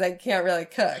recipes because I can't really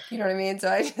cook, you know what I mean? So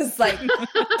I just like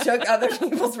took other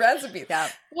people's recipes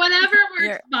out. Whatever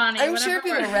works, Bonnie. I'm sure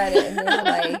people read it and they were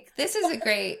like, this is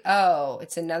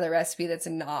it's another recipe that's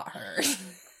not hers.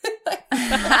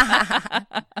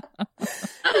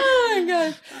 Oh my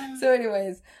gosh. So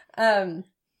anyways, and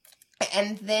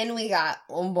then we got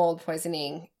mold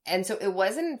poisoning. And so it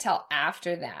wasn't until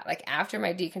after that, like after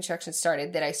my deconstruction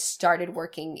started, that I started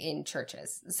working in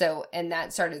churches. So, and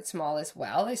that started small as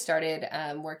well. I started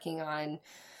I worked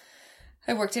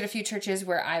at a few churches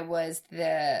where I was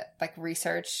the like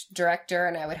research director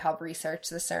and I would help research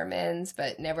the sermons,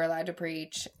 but never allowed to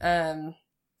preach. And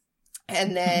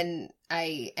then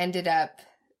I ended up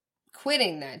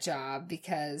quitting that job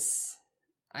because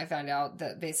I found out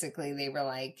that basically they were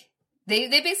like, They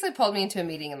basically pulled me into a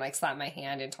meeting and like slapped my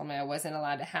hand and told me I wasn't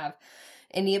allowed to have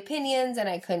any opinions and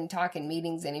I couldn't talk in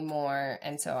meetings anymore.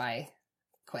 And so I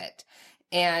quit.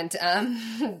 And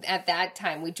at that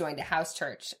time, we joined a house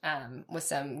church with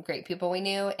some great people we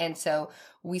knew. And so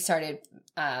we started,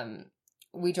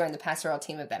 we joined the pastoral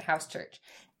team of that house church.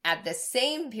 At the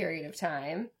same period of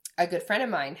time, a good friend of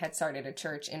mine had started a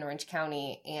church in Orange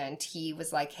County. And he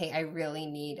was like, hey, I really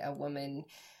need a woman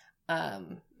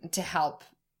to help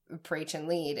preach and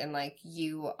lead, and like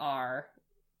you are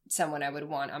someone I would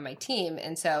want on my team.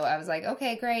 And so I was like,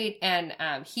 okay, great. And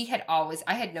I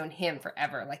had known him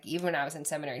forever. Like even when I was in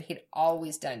seminary, he'd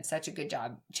always done such a good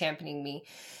job championing me.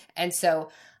 And so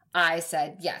I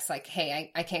said, yes, like,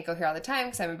 hey, I can't go here all the time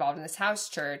because I'm involved in this house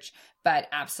church, but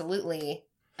absolutely,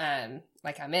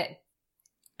 like I'm in.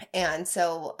 And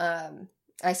so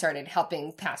I started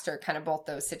helping pastor kind of both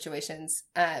those situations.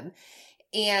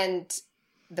 And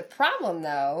the problem,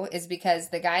 though, is because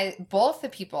both the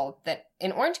people that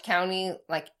in Orange County,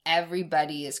 like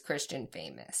everybody is Christian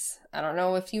famous. I don't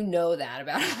know if you know that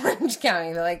about Orange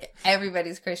County, but like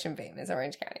everybody's Christian famous in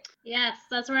Orange County. Yes,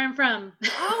 that's where I'm from.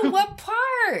 Oh, what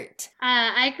part?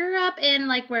 I grew up in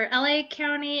like where LA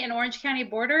County and Orange County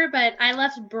border, but I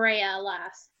left Brea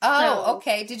last. Oh, so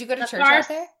okay. Did you go to church out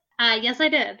there? Yes, I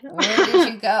did. Where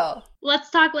did you go? Let's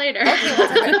talk later.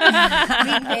 Okay,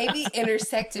 we maybe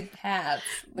intersected paths.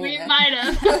 We might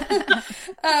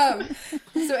have.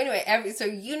 So anyway, so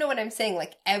you know what I'm saying?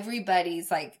 Like everybody's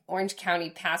like Orange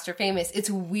County pastor famous. It's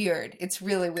weird. It's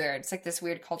really weird. It's like this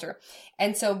weird culture.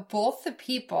 And so both the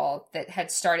people that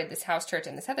had started this house church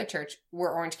and this other church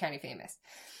were Orange County famous.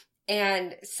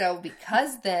 And so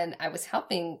because then I was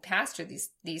helping pastor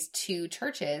these two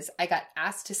churches, I got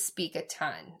asked to speak a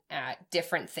ton at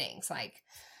different things like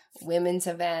women's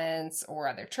events or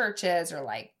other churches or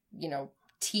like,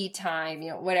 tea time,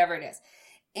 whatever it is.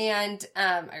 And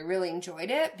I really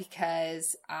enjoyed it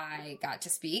because I got to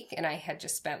speak and I had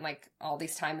just spent like all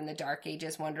these time in the dark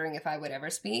ages wondering if I would ever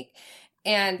speak.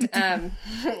 And,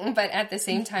 but at the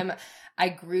same time, I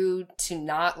grew to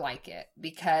not like it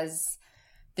because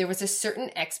there was a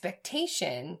certain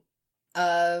expectation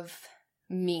of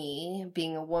me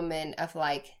being a woman of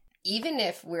like, even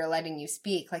if we're letting you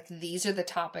speak, like these are the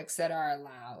topics that are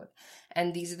allowed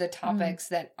and these are the topics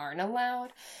that aren't allowed.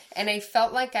 And I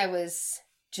felt like I was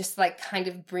just like kind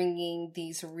of bringing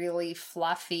these really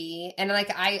fluffy, and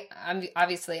like I'm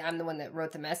obviously I'm the one that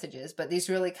wrote the messages, but these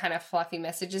really kind of fluffy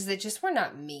messages that just were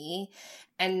not me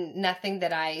and nothing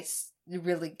that I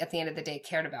really at the end of the day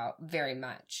cared about very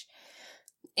much.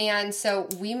 And so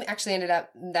we actually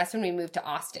that's when we moved to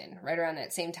Austin, right around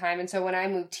that same time. And so when I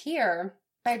moved here,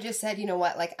 I just said, you know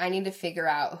what, like I need to figure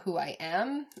out who I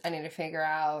am. I need to figure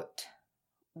out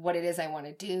what it is I want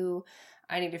to do.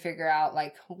 I need to figure out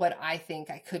like what I think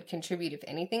I could contribute, if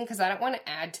anything, because I don't want to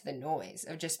add to the noise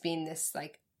of just being this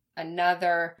like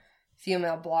another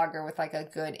female blogger with like a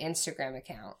good Instagram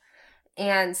account.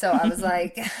 And so I was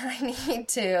like, I need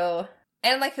to...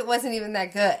 And, like, it wasn't even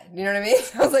that good. You know what I mean?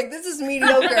 So I was like, this is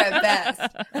mediocre at best.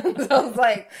 So I was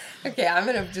like, okay, I'm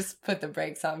going to just put the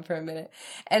brakes on for a minute.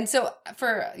 And so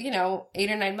for, 8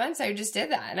 or 9 months, I just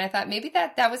did that. And I thought maybe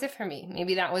that was it for me.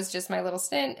 Maybe that was just my little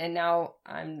stint. And now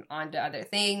I'm on to other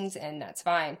things and that's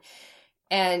fine.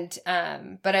 And,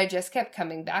 but I just kept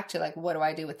coming back to, like, what do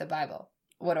I do with the Bible?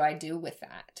 What do I do with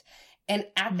that? And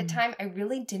at the time, I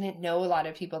really didn't know a lot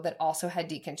of people that also had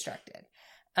deconstructed.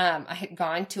 I had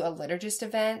gone to a liturgist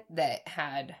event that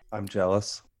had... I'm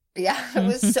jealous. Yeah, it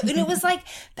was so... and it was like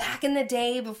back in the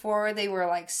day before they were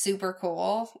like super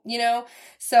cool,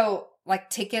 So like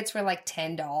tickets were like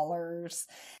 $10.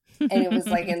 And it was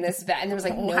like in this and there was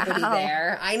like nobody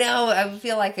there. I know. I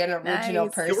feel like an original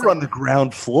person. You were on the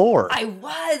ground floor. I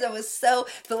was so...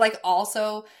 But like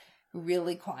also...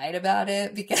 really quiet about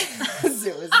it because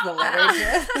it was the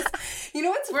liturgist. You know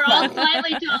what's We're funny? all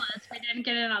slightly jealous. We didn't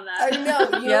get in on that. I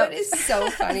know. You know what is so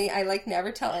funny? I like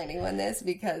never tell anyone this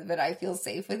but I feel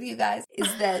safe with you guys. Is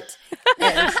that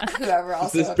and whoever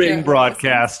also this is being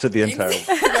broadcast to the entire world.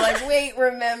 You're like, wait,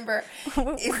 remember?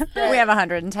 We have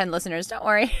 110 listeners. Don't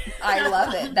worry. I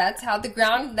love it. That's how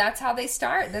they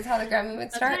start. That's how the ground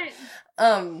movements start.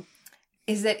 Right.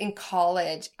 Is that in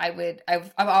college,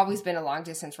 I've always been a long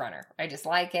distance runner. I just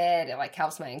like it. It like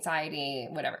helps my anxiety,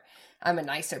 whatever. I'm a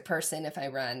nicer person if I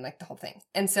run, like the whole thing.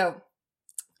 And so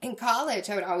in college,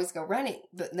 I would always go running.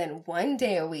 But then one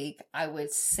day a week, I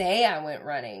would say I went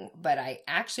running, but I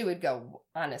actually would go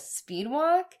on a speed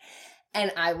walk.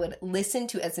 And I would listen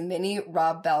to as many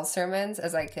Rob Bell sermons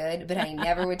as I could, but I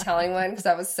never would tell anyone because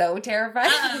I was so terrified.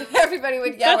 Everybody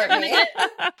would yell at me.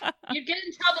 You'd get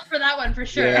in trouble for that one for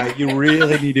sure. Yeah, you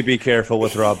really need to be careful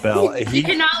with Rob Bell. You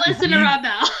cannot listen to Rob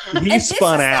Bell. He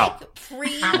spun out. Like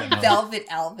pre-Velvet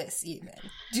Elvis even.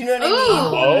 Do you know what I mean?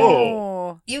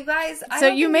 Oh. You guys. So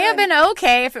you may have been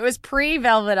okay if it was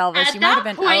pre-Velvet Elvis. You might have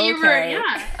been okay.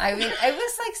 I mean, it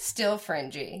was like still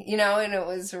fringy, and it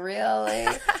was really...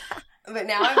 But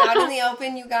now I'm out in the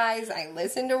open, you guys. I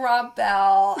listen to Rob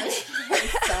Bell.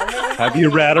 Have you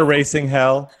read A Racing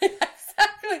Hell?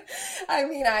 Exactly. I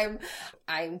mean,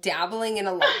 I'm dabbling in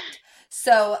a lot.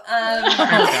 So,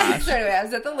 so anyway, I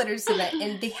was at the literacy event,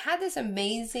 and they had this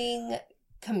amazing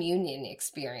communion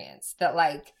experience that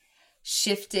like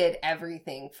shifted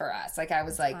everything for us. Like I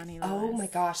was like, oh my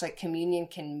gosh, like communion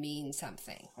can mean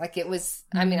something. Like it was,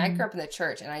 I mean, I grew up in the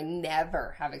church and I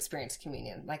never have experienced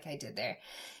communion like I did there.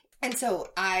 And so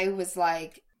I was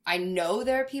like, I know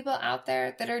there are people out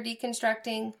there that are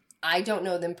deconstructing. I don't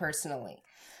know them personally.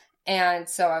 And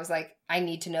so I was like, I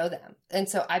need to know them. And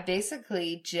so I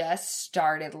basically just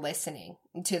started listening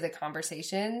to the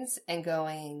conversations and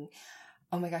going,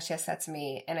 oh my gosh, yes, that's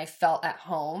me. And I felt at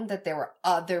home that there were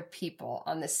other people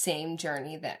on the same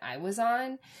journey that I was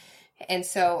on. And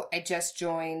so I just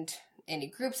joined any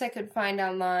groups I could find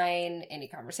online, any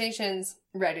conversations,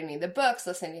 read any of the books,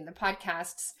 listening to the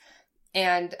podcasts.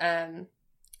 And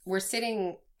we're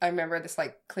sitting, I remember this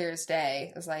like clear as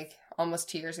day. It was like almost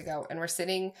 2 years ago. And we're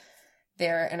sitting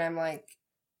there and I'm like,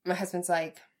 my husband's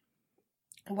like,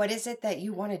 what is it that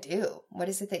you want to do? What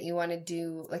is it that you want to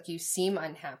do? Like, you seem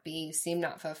unhappy. You seem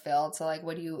not fulfilled. So, like,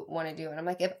 what do you want to do? And I'm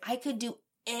like, if I could do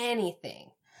anything,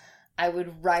 I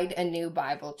would write a new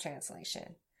Bible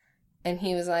translation. And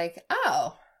he was like,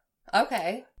 oh,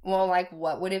 okay. Well, like,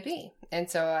 what would it be? And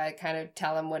so I kind of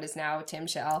tell him what is now Tim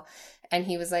Shell. And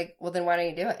he was like, well, then why don't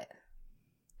you do it?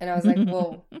 And I was like,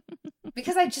 well,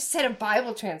 because I just said a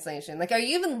Bible translation. Like, are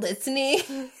you even listening?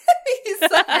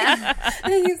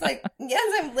 he's like,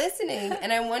 yes, I'm listening.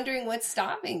 And I'm wondering what's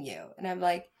stopping you. And I'm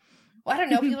like, well, I don't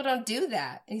know. People don't do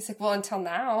that. And he's like, well, until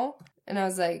now. And I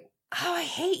was like, oh, I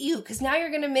hate you because now you're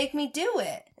going to make me do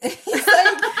it. he's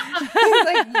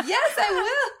like, yes,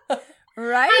 I will.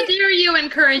 Right? How dare you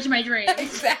encourage my dreams?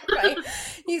 Exactly.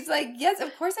 He's like, yes,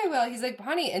 of course I will. He's like,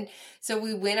 Bonnie. And so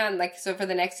we went on, like, so for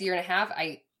the next year and a half,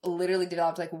 I literally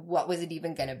developed, like, what was it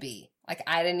even going to be? Like,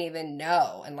 I didn't even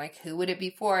know. And, like, who would it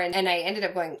be for? And I ended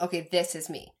up going, okay, this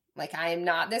is me. Like, I am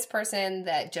not this person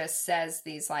that just says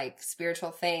these, like,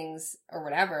 spiritual things or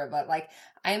whatever. But, like,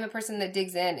 I am a person that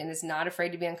digs in and is not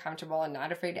afraid to be uncomfortable and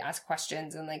not afraid to ask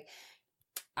questions. And, like,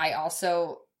 I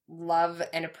also love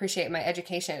and appreciate my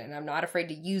education, and I'm not afraid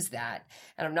to use that,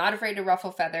 and I'm not afraid to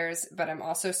ruffle feathers, but I'm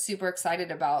also super excited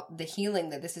about the healing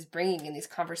that this is bringing in these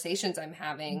conversations I'm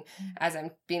having as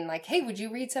I'm being like, hey, would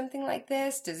you read something like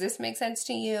this? Does this make sense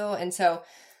to you? And so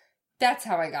that's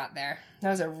how I got there.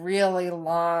 That was a really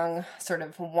long, sort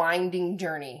of winding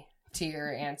journey to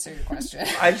your question.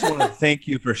 I just want to thank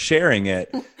you for sharing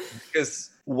it,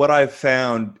 because what I've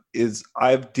found is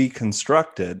I've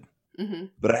deconstructed,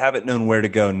 but I haven't known where to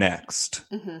go next.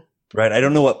 Right? I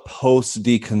don't know what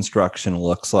post-deconstruction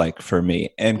looks like for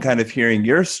me. And kind of hearing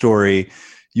your story,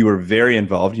 you were very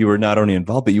involved. You were not only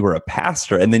involved, but you were a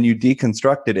pastor. And then you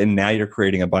deconstructed, and now you're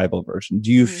creating a Bible version.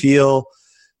 Do you feel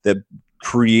that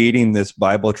creating this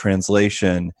Bible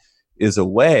translation is a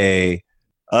way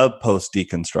of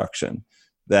post-deconstruction?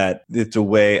 That it's a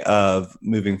way of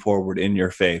moving forward in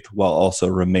your faith while also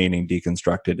remaining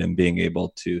deconstructed and being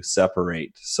able to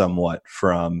separate somewhat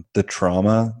from the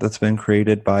trauma that's been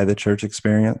created by the church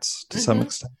experience to some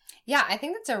extent? Yeah, I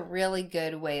think that's a really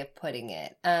good way of putting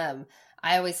it. I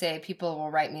always say, people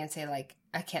will write me and say, like,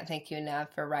 I can't thank you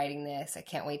enough for writing this. I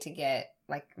can't wait to get,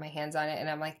 like, my hands on it. And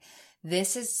I'm like,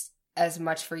 this is as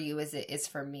much for you as it is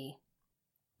for me.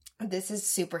 This is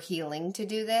super healing to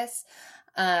do this.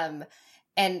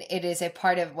 And it is a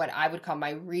part of what I would call my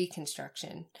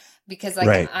reconstruction, because,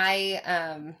 like,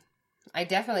 I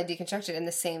definitely deconstructed in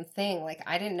the same thing. Like,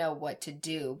 I didn't know what to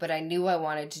do, but I knew I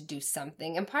wanted to do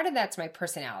something. And part of that's my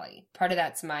personality. Part of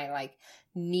that's my, like,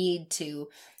 need to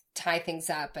tie things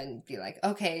up and be like,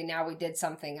 okay, now we did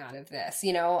something out of this,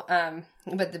 you know?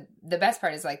 But the best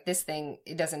part is, like, this thing,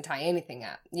 it doesn't tie anything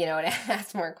up, you know, it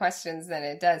asks more questions than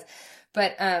it does.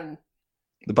 But,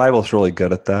 the Bible's really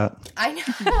good at that. I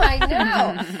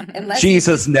know. Unless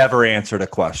Jesus never answered a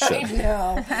question. I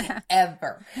know.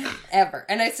 Ever.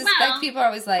 And I suspect people are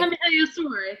always like, let me tell you a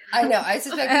story. I know. I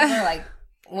suspect people are like,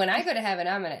 when I go to heaven,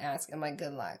 I'm going to ask. I'm like,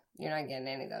 good luck. You're not getting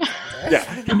any of those answers.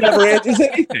 Yeah, he never answers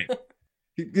anything.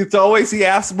 It's always, he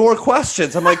asks more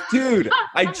questions. I'm like, dude,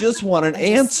 I just want an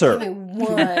answer. Give me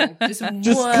one. Just one.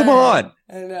 Come on.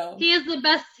 I know. He is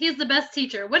the best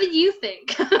teacher. What do you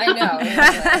think? I know.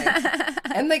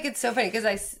 And, like, it's so funny because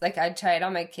I try it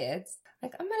on my kids.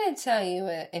 Like, I'm going to tell you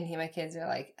it. And my kids are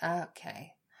like,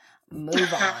 okay,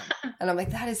 move on. And I'm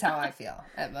like, that is how I feel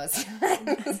at most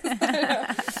times.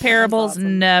 Parables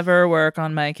never work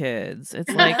on my kids.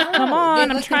 It's like, come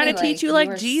on, I'm trying to teach you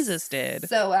like Jesus did.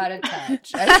 So out of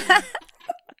touch.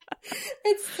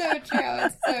 It's so true.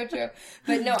 It's so true.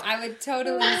 But no, I would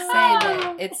totally say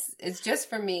that it's just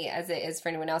for me as it is for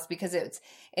anyone else, because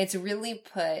it's really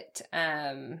put,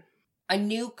 I a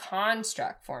new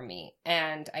construct for me.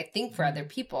 And I think for other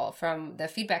people, from the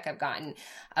feedback I've gotten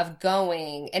of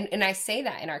going, and I say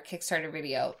that in our Kickstarter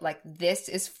video, like, this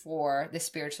is for the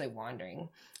spiritually wandering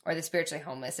or the spiritually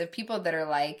homeless, of people that are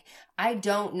like, I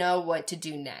don't know what to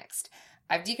do next.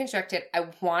 I've deconstructed. I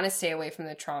want to stay away from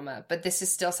the trauma, but this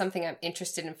is still something I'm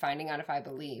interested in finding out if I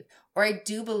believe, or I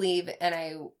do believe,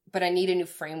 but I need a new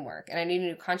framework and I need a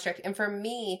new construct. And for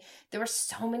me, there were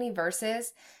so many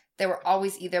verses that were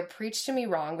always either preached to me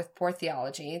wrong with poor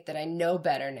theology that I know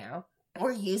better now,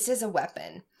 or used as a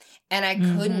weapon. And I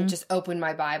couldn't just open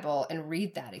my Bible and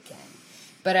read that again,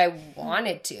 but I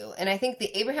wanted to. And I think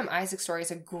the Abraham Isaac story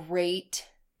is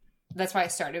that's why I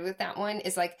started with that one,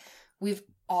 is like, we've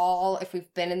all, if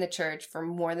we've been in the church for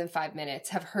more than 5 minutes,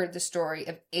 have heard the story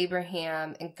of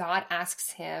Abraham, and God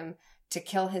asks him to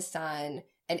kill his son,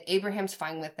 and Abraham's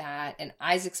fine with that, and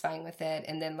Isaac's fine with it,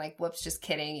 and then like, whoops, just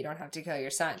kidding, you don't have to kill your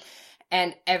son.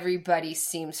 And everybody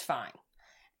seems fine.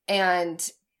 And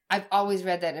I've always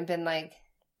read that and been like,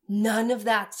 none of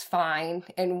that's fine,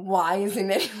 and why isn't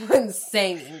anyone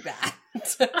saying that?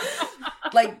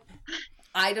 Like,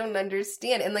 I don't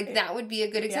understand. And like, that would be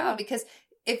a good example, because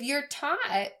if you're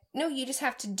taught, no, you just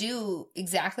have to do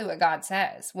exactly what God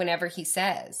says whenever he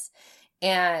says.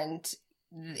 And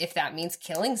if that means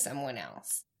killing someone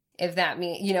else, if that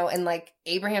means, and like,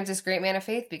 Abraham's this great man of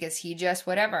faith because he just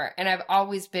whatever. And I've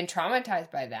always been traumatized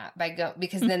by that,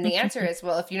 because then the answer is,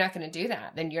 well, if you're not going to do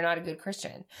that, then you're not a good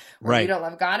Christian, or you don't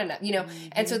love God enough,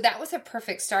 And so that was a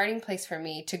perfect starting place for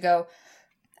me to go,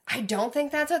 I don't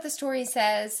think that's what the story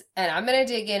says. And I'm going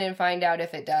to dig in and find out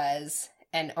if it does.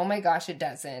 And oh my gosh, it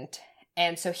doesn't.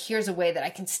 And so here's a way that I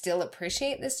can still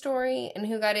appreciate this story and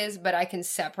who God is, but I can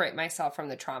separate myself from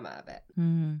the trauma of it.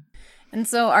 And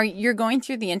so you're going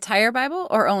through the entire Bible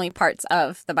or only parts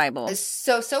of the Bible?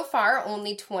 So far,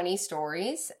 only 20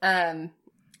 stories. Like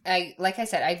I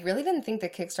said, I really didn't think the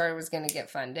Kickstarter was going to get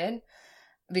funded,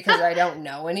 because I don't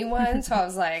know anyone. So I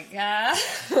was like,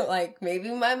 like, maybe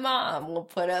my mom will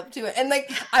put up to it. And like,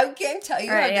 I can't tell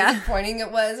you how disappointing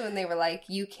it was when they were like,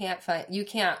 you can't,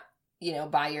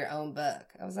 buy your own book.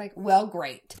 I was like, well,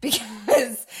 great.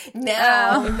 Because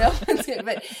now no one's going to,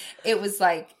 but it was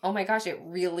like, oh my gosh, it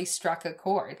really struck a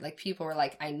chord. Like, people were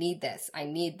like, I need this. I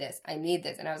need this. I need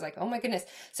this. And I was like, oh my goodness.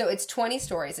 So it's 20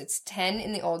 stories. It's 10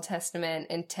 in the Old Testament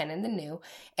and 10 in the New.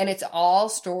 And it's all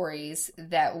stories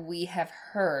that we have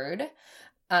heard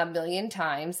a million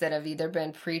times that have either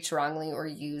been preached wrongly or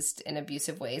used in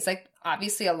abusive ways. Like,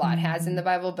 obviously a lot has in the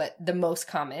Bible, but the most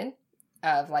common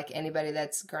of like anybody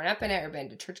that's grown up in it or been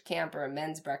to church camp or a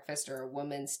men's breakfast or a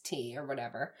woman's tea or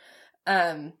whatever.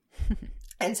 And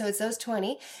so it's those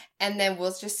 20, and then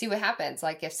we'll just see what happens.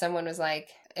 Like, if someone was like,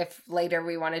 if later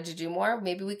we wanted to do more,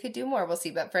 maybe we could do more. We'll see.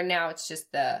 But for now, it's just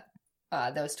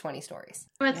those 20 stories.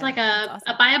 So it's like a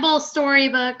Bible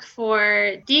storybook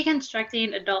for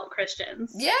deconstructing adult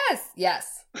Christians.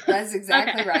 Yes. That's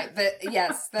exactly right. But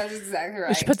yes, that's exactly right.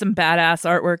 We should put some badass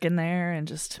artwork in there and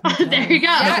just there you go.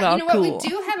 Yeah, you know what? We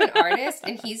do have an artist,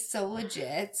 and he's so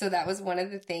legit. So that was one of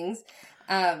the things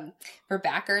for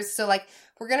backers. So like,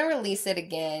 we're gonna release it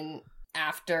again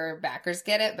after backers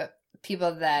get it, but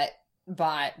people that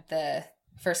bought the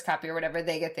first copy or whatever,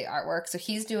 they get the artwork. So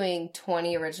he's doing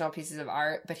 20 original pieces of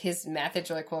art, but his method's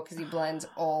really cool because he blends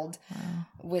old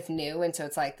with new, and so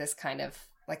it's like this kind of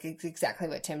like, it's exactly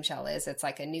what Tim Shell is. It's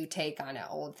like a new take on an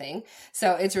old thing.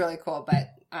 So it's really cool. But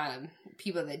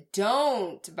people that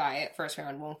don't buy it first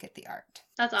round won't get the art.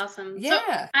 That's awesome. Yeah.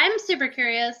 So I'm super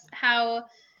curious how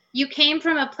you came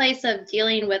from a place of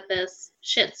dealing with this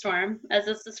shitstorm, as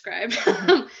it's described.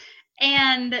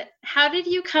 And how did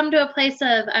you come to a place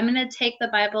of, I'm going to take the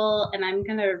Bible and I'm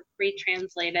going to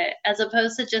retranslate it, as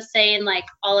opposed to just saying like,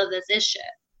 all of this is shit?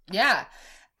 Yeah.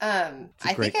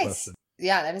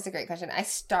 Yeah, that is a great question. I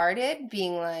started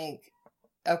being like,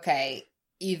 okay,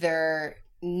 either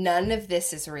none of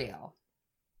this is real,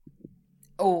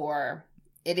 or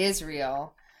it is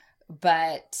real,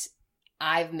 but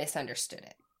I've misunderstood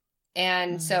it.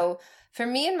 And so for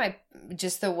me and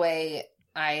just the way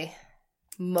I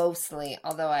mostly,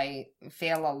 although I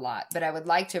fail a lot, but I would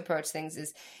like to approach things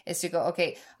is to go,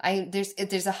 okay,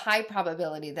 there's a high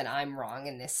probability that I'm wrong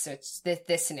in this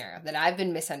scenario, that I've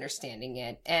been misunderstanding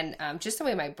it. And just the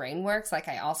way my brain works, like,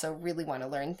 I also really want to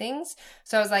learn things.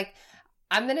 So I was like,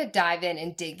 I'm going to dive in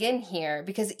and dig in here,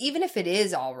 because even if it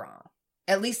is all wrong,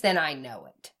 at least then I know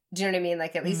it. Do you know what I mean?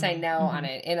 Like, at least I know on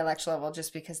an intellectual level,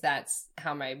 just because that's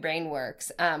how my brain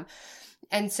works.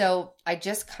 And so I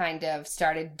just kind of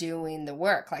started doing the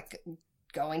work, like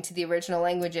going to the original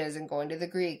languages and going to the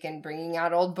Greek and bringing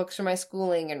out old books from my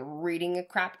schooling and reading a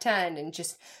crap ton and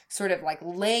just sort of like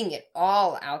laying it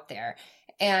all out there.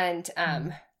 And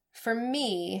for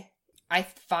me, I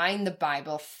find the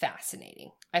Bible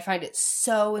fascinating. I find it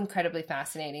so incredibly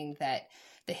fascinating that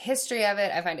the history of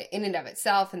it, I find it in and of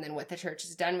itself, and then what the church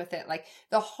has done with it, like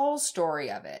the whole story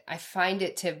of it, I find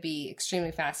it to be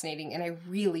extremely fascinating, and I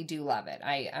really do love it.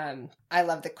 I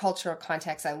love the cultural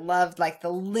context. I love like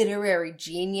the literary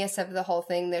genius of the whole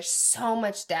thing. There's so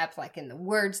much depth, like in the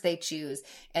words they choose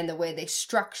and the way they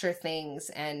structure things,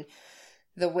 and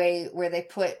the way where they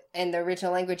put in the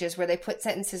original languages where they put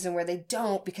sentences and where they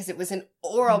don't because it was an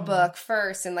oral book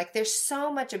first. And like, there's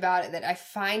so much about it that I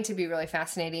find to be really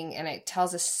fascinating. And it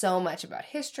tells us so much about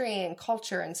history and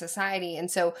culture and society. And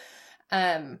so,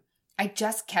 I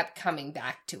just kept coming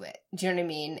back to it. Do you know what I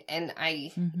mean? And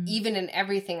even in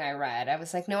everything I read, I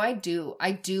was like, no, I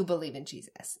do believe in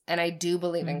Jesus, and I do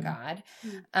believe in God.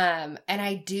 And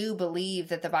I do believe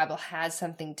that the Bible has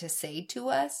something to say to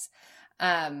us.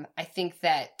 I think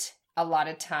that a lot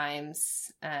of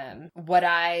times,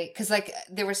 cause like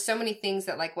there were so many things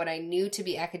that like what I knew to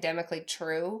be academically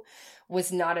true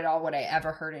was not at all what I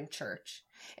ever heard in church.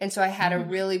 And so I had a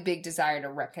really big desire to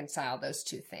reconcile those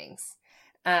two things.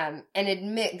 And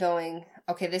admit going,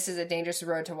 okay, this is a dangerous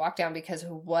road to walk down, because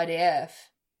what if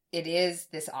it is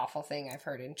this awful thing I've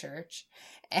heard in church,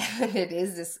 and it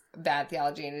is this bad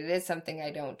theology, and it is something I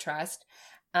don't trust.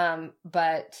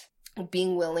 But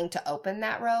being willing to open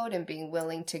that road and being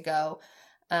willing to go,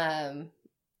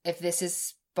 if this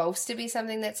is supposed to be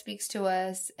something that speaks to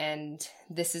us, and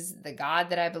this is the God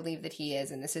that I believe that he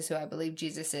is, and this is who I believe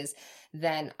Jesus is,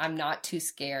 then I'm not too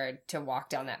scared to walk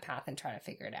down that path and try to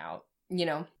figure it out, you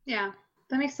know? Yeah,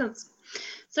 that makes sense.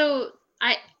 So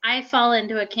I fall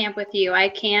into a camp with you. I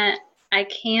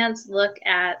can't look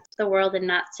at the world and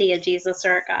not see a Jesus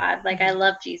or a God. Like, I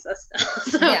love Jesus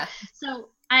still. So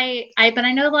but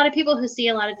I know a lot of people who see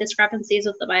a lot of discrepancies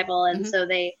with the Bible. And so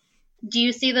do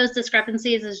you see those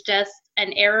discrepancies as just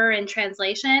an error in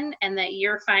translation, and that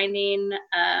you're finding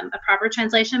a proper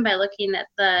translation by looking at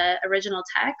the original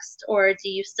text? Or do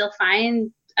you still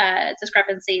find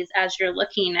discrepancies as you're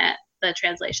looking at the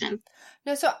translation?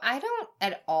 No, so I don't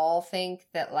at all think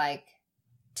that like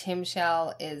Tim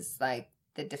Shell is like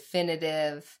the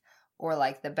definitive or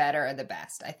like the better or the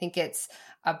best. I think it's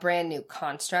a brand new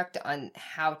construct on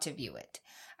how to view it.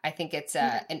 I think it's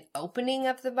an opening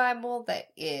of the Bible that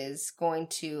is going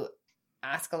to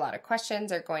ask a lot of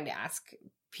questions, or going to ask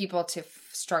people to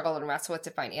struggle and wrestle with to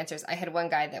find answers. I had one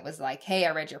guy that was like, hey,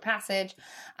 I read your passage.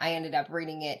 I ended up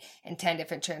reading it in 10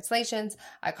 different translations.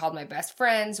 I called my best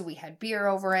friends. We had beer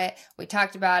over it. We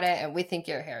talked about it, and we think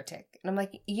you're a heretic. And I'm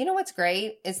like, you know what's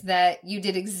great is that you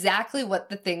did exactly what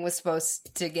the thing was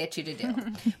supposed to get you to do,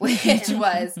 which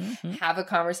was have a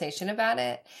conversation about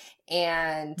it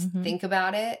and think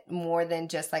about it more than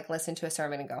just like listen to a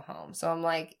sermon and go home. So I'm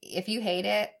like, if you hate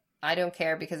it, I don't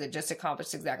care, because it just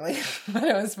accomplished exactly what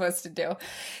I was supposed to do.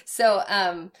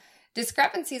 So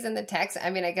discrepancies in the text, I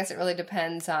mean, I guess it really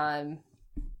depends on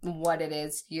what it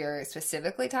is you're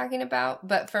specifically talking about.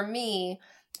 But for me,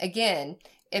 again,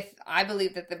 if I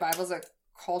believe that the Bible's a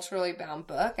culturally bound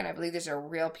book, and I believe there's a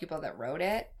real people that wrote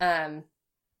it,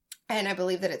 and I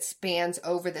believe that it spans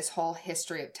over this whole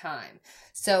history of time.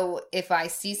 So if I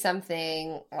see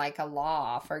something like a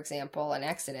law, for example, in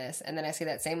Exodus, and then I see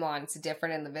that same law and it's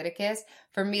different in Leviticus,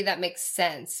 for me that makes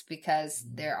sense, because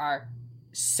there are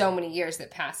so many years that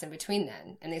pass in between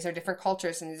then. And these are different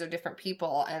cultures and these are different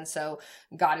people. And so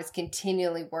God is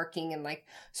continually working and like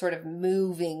sort of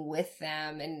moving with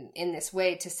them and in this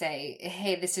way to say,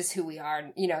 hey, this is who we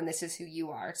are, you know, and this is who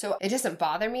you are. So it doesn't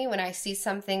bother me when I see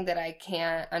something that I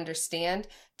can't understand.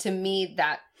 To me,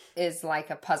 that is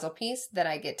like a puzzle piece that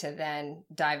I get to then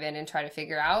dive in and try to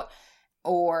figure out,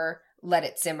 or let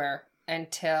it simmer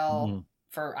until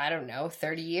for, I don't know,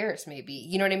 30 years maybe.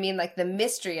 You know what I mean? Like the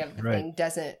mystery of the thing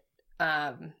doesn't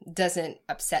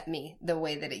upset me the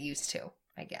way that it used to,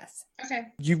 I guess. Okay.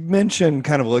 You mentioned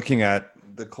kind of looking at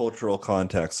the cultural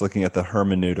context, looking at the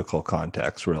hermeneutical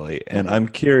context, really. And I'm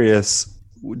curious,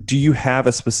 do you have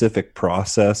a specific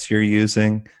process you're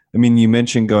using? I mean, you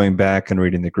mentioned going back and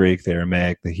reading the Greek, the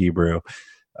Aramaic, the Hebrew.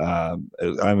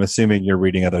 I'm assuming you're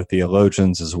reading other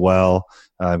theologians as well,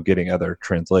 getting other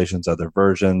translations, other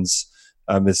versions.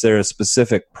 Is there a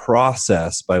specific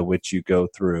process by which you go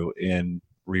through in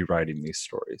rewriting these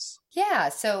stories? Yeah.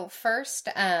 So first,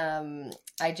 I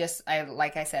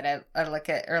like I said, I look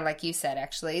at, or like you said,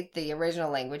 actually, the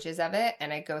original languages of it,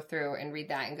 and I go through and read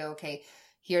that and go, okay,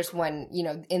 here's one,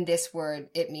 in this word,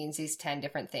 it means these 10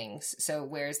 different things. So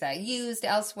where is that used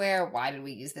elsewhere? Why did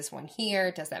we use this one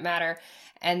here? Does that matter?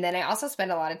 And then I also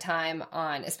spend a lot of time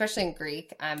on, especially in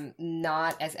Greek, I'm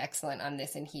not as excellent on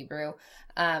this in Hebrew,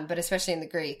 but especially in the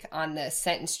Greek, on the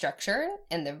sentence structure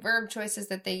and the verb choices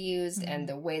that they used and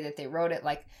the way that they wrote it.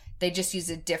 Like, they just use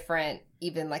a different,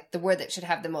 even like the word that should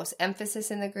have the most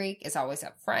emphasis in the Greek is always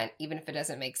up front, even if it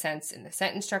doesn't make sense in the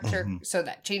sentence structure. So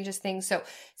that changes things. So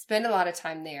spend a lot of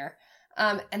time there.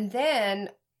 And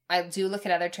then I do look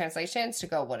at other translations to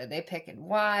go, what did they pick and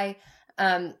why?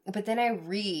 But then I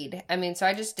read, so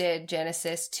I just did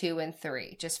Genesis 2 and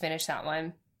 3, just finished that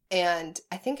one. And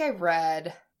I think I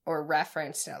read or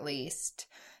referenced at least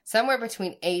somewhere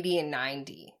between 80 and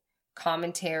 90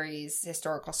 commentaries,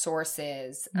 historical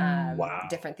sources,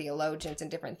 different theologians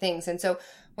and different things. And so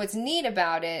what's neat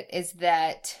about it is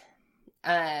that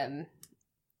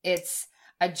it's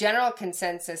a general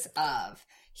consensus of,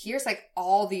 here's like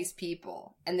all these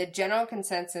people, and the general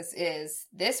consensus is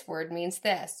this word means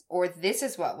this, or this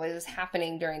is what was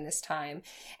happening during this time.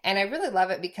 And I really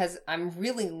love it because I'm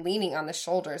really leaning on the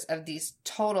shoulders of these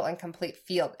total and complete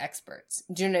field experts.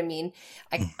 Do you know what I mean?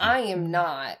 Like, I am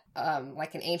not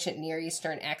like an ancient Near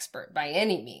Eastern expert by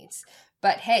any means.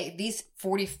 But hey, these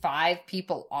 45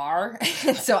 people are,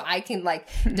 and so I can like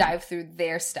dive through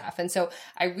their stuff. And so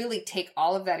I really take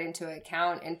all of that into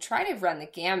account and try to run the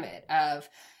gamut of,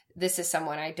 this is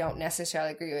someone I don't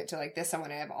necessarily agree with, to like, this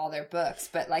someone I have all their books,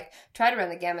 but like try to run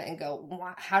the gamut and go,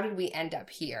 how did we end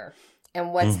up here?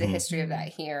 And what's the history of that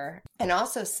here? And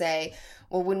also say,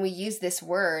 well, when we use this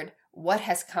word, what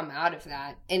has come out of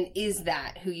that? And is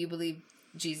that who you believe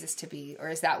Jesus to be, or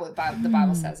is that what the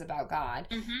Bible says about God?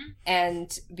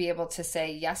 And be able to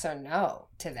say yes or no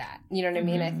to that. You know what I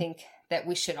mean? I think that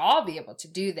we should all be able to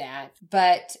do that,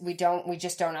 but we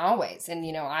just don't always. And,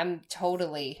 I'm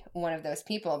totally one of those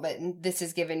people, but this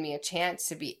has given me a chance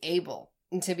to be able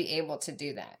to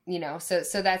do that,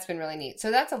 so that's been really neat.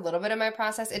 So that's a little bit of my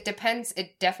process. It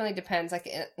definitely depends. Like,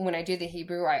 when I do the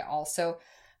Hebrew, I also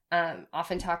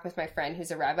often talk with my friend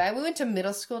who's a rabbi. We went to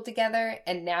middle school together,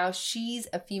 and now she's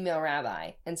a female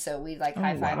rabbi. And so we like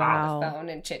high five on the phone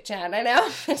and chit chat. I know.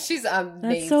 She's amazing.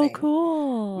 That's so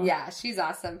cool. Yeah, she's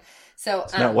awesome. So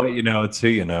it's not what you know, it's who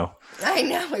you know. I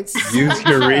know. It's use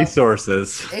your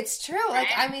resources. It's true. Like,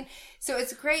 so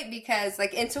it's great because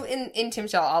like, and so in Tim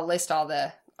Shell, I'll list all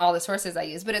the sources I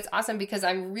use, but it's awesome because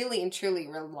I'm really and truly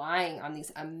relying on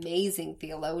these amazing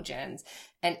theologians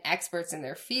and experts in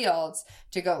their fields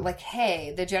to go like,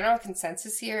 hey, the general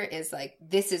consensus here is like,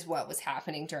 this is what was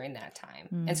happening during that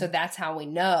time. And so that's how we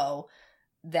know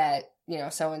that,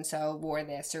 so-and-so wore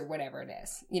this or whatever it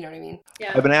is. You know what I mean?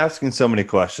 Yeah. I've been asking so many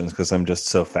questions because I'm just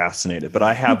so fascinated, but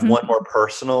I have one more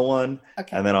personal one,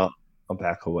 and then I'll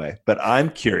back away. But I'm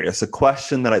curious, a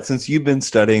question that since you've been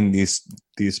studying these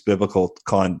biblical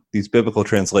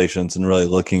translations and really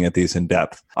looking at these in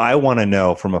depth, I want to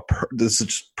know from this is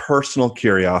just personal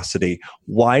curiosity,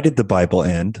 why did the Bible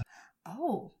end?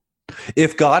 Oh.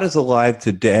 If God is alive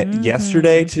today,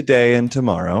 yesterday, today, and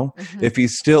tomorrow, if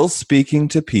he's still speaking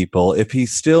to people, if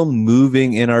he's still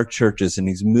moving in our churches and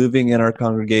he's moving in our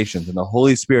congregations and the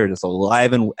Holy Spirit is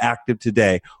alive and active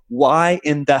today, why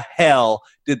in the hell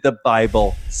did the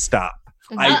Bible stop?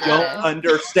 I don't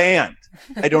understand.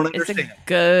 I don't understand. It's a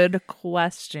good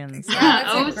question. Yeah,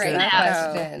 that's a great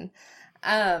question.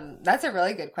 That's a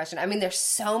really good question. I mean, there's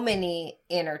so many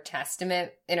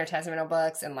intertestamental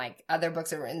books and like other books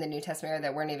that were in the New Testament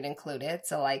that weren't even included.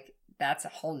 So like, that's a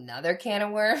whole nother can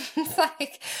of worms.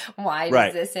 Like, why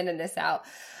does this in and this out?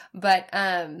 But,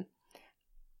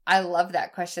 I love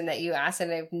that question that you asked,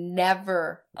 and I've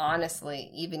never honestly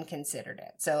even considered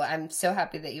it. So I'm so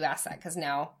happy that you asked that, because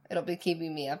now it'll be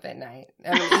keeping me up at night.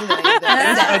 I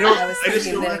just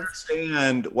don't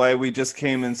understand why we just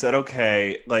came and said,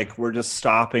 okay, like we're just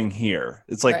stopping here.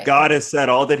 It's like God has said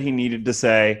all that he needed to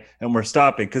say, and we're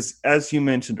stopping. Because as you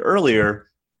mentioned earlier,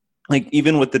 like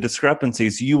even with the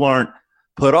discrepancies, you aren't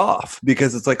put off,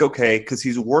 because it's like, okay, because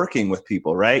he's working with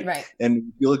people, right?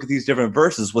 And you look at these different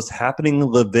verses, what's happening in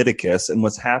Leviticus and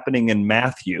what's happening in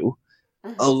Matthew,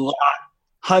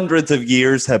 hundreds of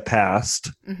years have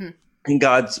passed, and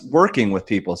God's working with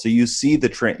people. So you see the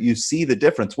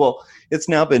difference. Well, it's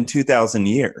now been 2,000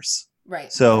 years,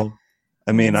 right? So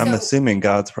I mean, I'm assuming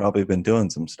God's probably been doing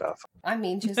some stuff. I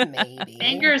mean, just maybe.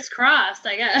 Fingers crossed,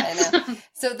 I guess. I know.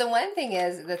 So the one thing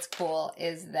that's cool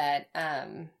is that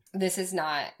this is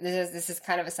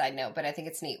kind of a side note, but I think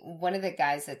it's neat. One of the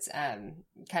guys that's kind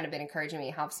of been encouraging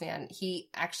me, helps me on, he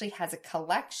actually has a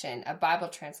collection of Bible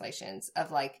translations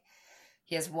of like,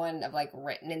 He has one of like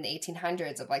written in the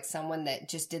 1800s of like someone that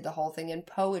just did the whole thing in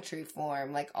poetry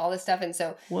form, like all this stuff. And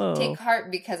so take heart,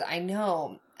 because I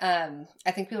know,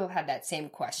 I think people have had that same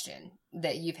question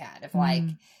that you've had of like,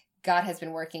 God has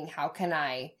been working. How can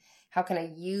I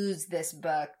use this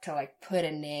book to like put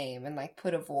a name and like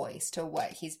put a voice to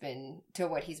what he's been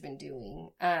doing?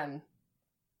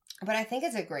 But I think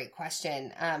it's a great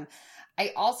question.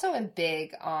 I also am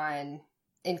big on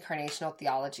incarnational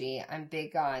theology. I'm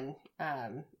big on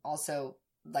also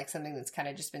like something that's kind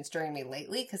of just been stirring me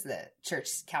lately because the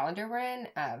church calendar we're in,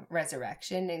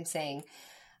 resurrection, and saying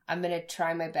I'm going to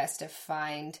try my best to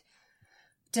find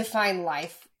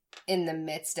life in the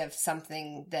midst of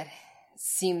something that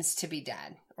seems to be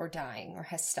dead or dying or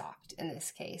has stopped in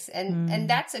this case. And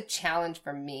that's a challenge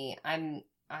for me.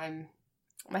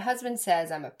 My husband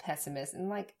says I'm a pessimist, and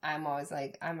like I'm always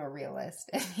like I'm a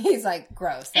realist, and he's like,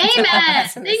 gross. Amen.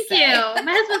 Thank you.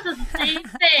 My husband says the same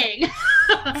thing.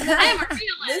 I'm a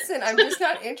realist. Listen, I'm just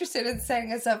not interested in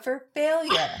setting us up for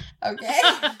failure. Okay.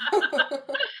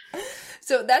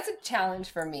 So that's a challenge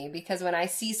for me, because when I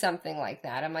see something like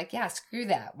that, I'm like, yeah, screw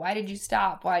that. Why did you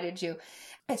stop? Why did you?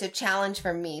 It's a challenge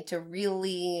for me to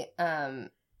really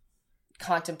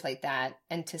contemplate that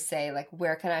and to say, like,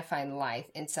 where can I find life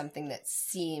in something that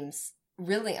seems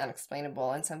really unexplainable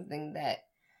and something that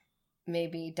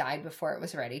maybe died before it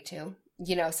was ready to,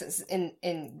 you know, since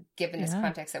in given this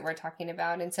context that we're talking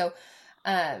about. And so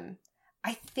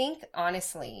I think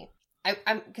honestly,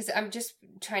 I'm just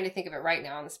trying to think of it right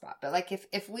now on the spot, but like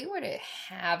if we were to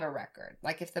have a record,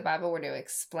 like if the Bible were to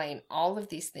explain all of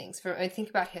these things, and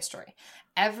think about history,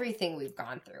 everything we've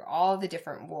gone through, all the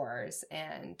different wars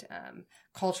and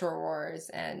cultural wars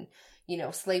and, you know,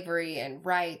 slavery and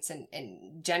rights and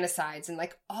genocides and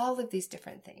like all of these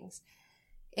different things.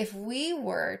 If we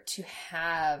were to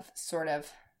have sort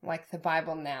of like the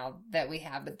Bible now that we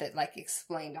have, but that like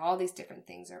explained all these different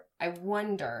things, or I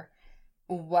wonder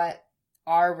what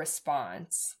our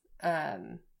response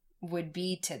would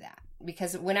be to that.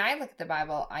 Because when I look at the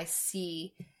Bible, I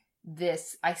see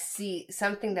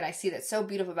something that I see that's so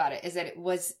beautiful about it is that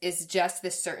is just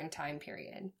this certain time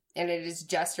period. And it is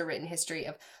just a written history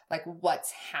of like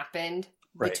what's happened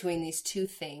between these two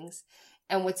things.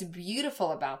 And what's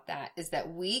beautiful about that is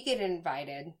that we get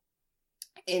invited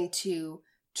into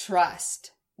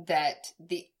trust that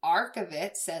the arc of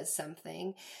it says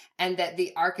something, and that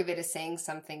the arc of it is saying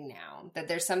something now, that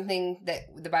there's something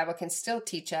that the Bible can still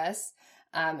teach us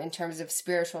in terms of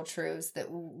spiritual truths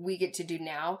that we get to do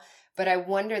now. But I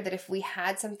wonder that if we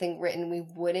had something written, we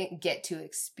wouldn't get to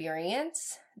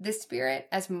experience the Spirit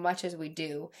as much as we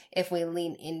do if we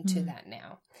lean into that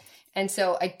now. And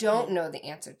so I don't know the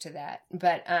answer to that,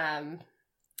 but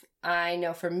I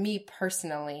know for me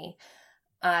personally,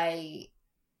 I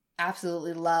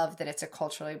absolutely love that it's a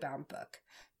culturally bound book,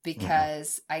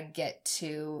 because I get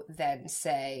to then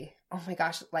say, oh my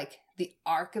gosh, like the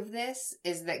arc of this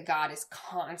is that God is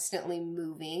constantly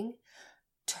moving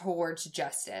towards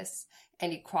justice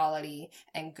and equality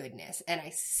and goodness. And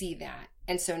I see that.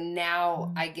 And so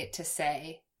now I get to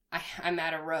say, I'm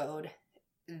at a road.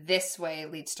 This way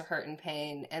leads to hurt and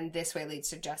pain, and this way leads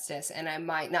to justice. And I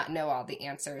might not know all the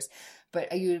answers,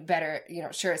 but you better, you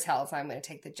know, sure as hell if I'm going to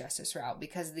take the justice route,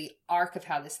 because the arc of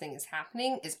how this thing is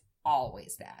happening is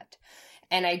always that.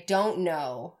 And I don't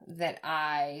know that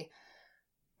I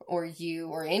or you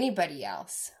or anybody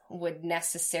else would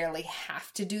necessarily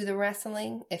have to do the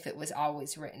wrestling if it was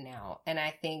always written out. And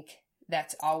I think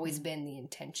that's always been the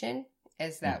intention,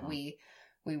 is that we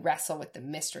wrestle with the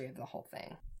mystery of the whole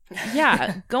thing.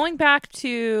 Yeah. Going back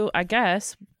to, I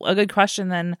guess, a good question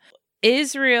then.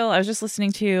 Israel, I was just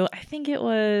listening to, I think it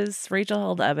was Rachel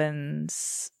Held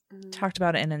Evans talked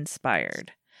about it in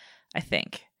Inspired, I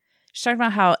think. She talked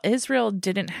about how Israel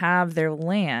didn't have their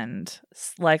land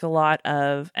like a lot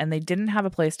of, and they didn't have a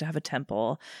place to have a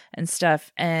temple and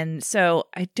stuff. And so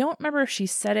I don't remember if she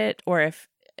said it or if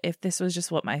this was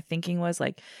just what my thinking was.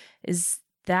 Like, is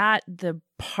that the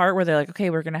part where they're like,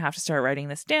 okay, we're going to have to start writing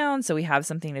this down so we have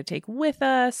something to take with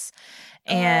us?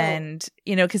 And,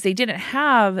 you know, because they didn't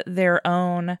have their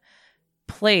own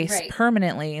place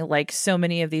permanently, like so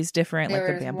many of these different,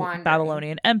 like the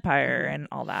Babylonian Empire and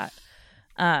all that.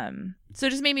 So it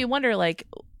just made me wonder, like,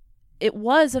 it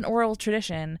was an oral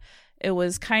tradition. It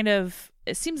was kind of,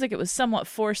 it seems like it was somewhat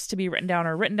forced to be written down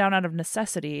or written down out of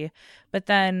necessity. But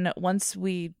then once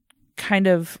we kind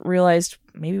of realized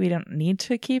maybe we don't need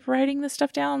to keep writing this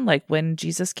stuff down, like when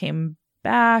Jesus came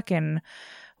back and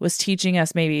was teaching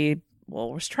us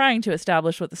was trying to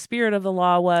establish what the spirit of the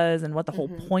law was and what the whole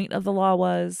point of the law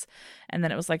was. And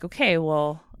then it was like, okay,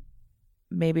 well,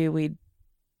 maybe we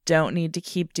don't need to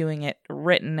keep doing it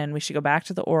written and we should go back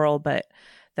to the oral, but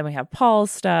then we have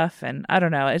Paul's stuff, and I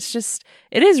don't know. It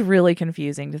is really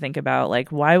confusing to think about, like,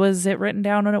 why was it written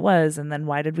down when it was, and then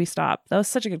why did we stop? That was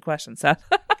such a good question, Seth.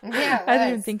 Yeah, I didn't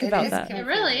even think about that. It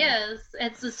really is.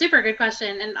 It's a super good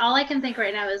question, and all I can think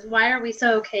right now is, why are we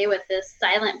so okay with this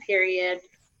silent period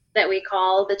that we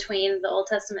call between the Old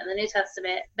Testament and the New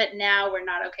Testament, but now we're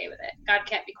not okay with it? God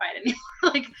can't be quiet anymore.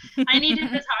 Like, I need him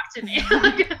to talk to me.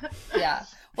 Yeah.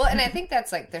 Well, and I think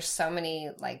that's, like, there's so many,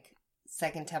 like,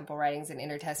 Second Temple writings and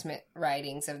Intertestament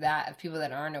writings of people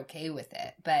that aren't okay with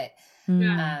it. But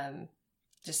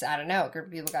just, I don't know, a group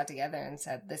of people got together and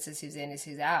said, this is who's in, this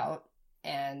is who's out.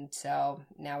 And so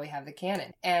now we have the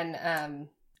canon. And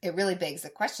it really begs the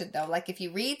question, though, like, if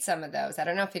you read some of those, I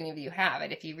don't know if any of you have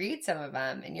it, if you read some of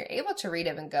them and you're able to read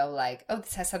them and go like, oh,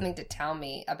 this has something to tell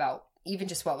me about even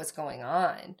just what was going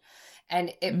on.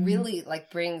 And it really,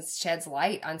 like, sheds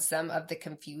light on some of the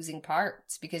confusing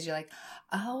parts, because you're like,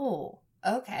 oh,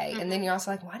 okay. And then you're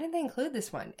also like, why didn't they include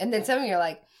this one? And then some of you are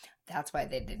like, that's why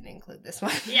they didn't include this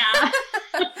one. Yeah.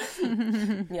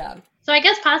 Yeah. So I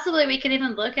guess possibly we could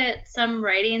even look at some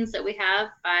writings that we have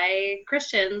by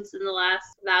Christians in the last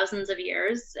thousands of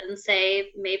years and say,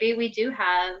 maybe we do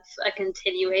have a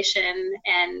continuation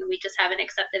and we just haven't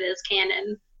accepted it as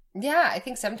canon. Yeah, I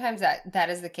think sometimes that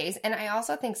is the case. And I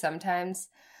also think sometimes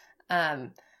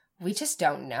we just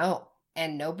don't know,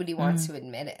 and nobody wants to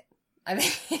admit it. I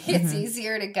think it's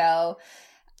easier to go,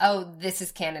 oh, this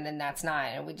is canon and that's not,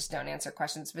 and we just don't answer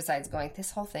questions besides going, this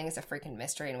whole thing is a freaking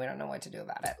mystery and we don't know what to do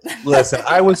about it. Listen,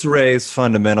 I was raised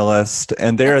fundamentalist,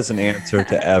 and there is an answer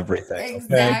to everything.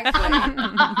 Exactly.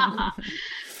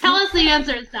 Tell us the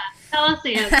answers, Seth. Tell us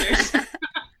the answers.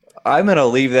 I'm going to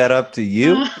leave that up to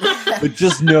you, but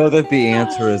just know that the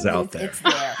answer is out there. It's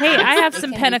there. Hey, I have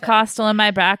some Pentecostal in my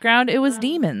background. It was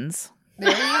demons. There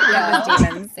you go.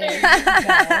 Demons. There you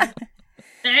go.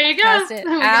 There you go. Cast it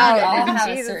We all out in have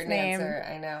a Jesus' certain name. answer.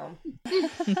 I know.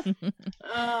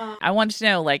 I wanted to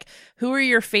know, like, who are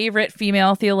your favorite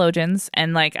female theologians?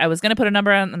 And, like, I was going to put a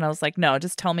number on, and I was like, no,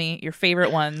 just tell me your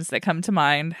favorite ones that come to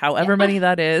mind, however many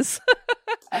that is.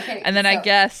 Okay. And then I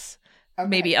guess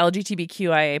maybe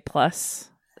LGBTQIA plus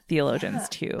theologians,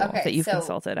 too, that you've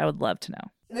consulted. I would love to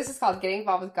know. This is called Getting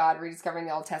Involved with God, Rediscovering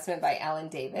the Old Testament by Ellen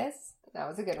Davis. That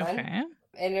was a good one. Okay.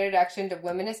 An Introduction to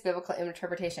Womanist Biblical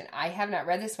Interpretation. I have not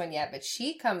read this one yet, but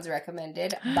she comes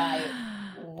recommended by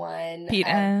one. Pete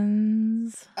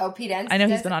Enns. Oh, Pete Enns. I know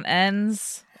he's been on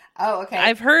Enns. Oh, okay.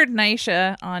 I've heard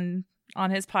Nisha on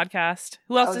his podcast.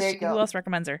 Who else? Who else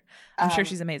recommends her? I'm sure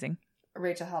she's amazing.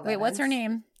 Rachel Held. Wait, what's her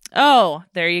name? Oh,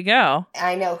 there you go.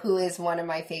 I know who is one of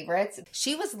my favorites.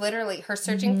 She was literally, her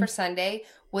Searching for Sunday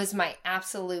was my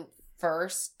absolute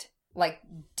first, like,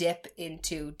 dip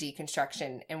into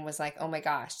deconstruction, and was like, oh my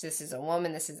gosh, this is a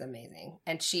woman, this is amazing.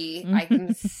 And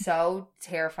I'm so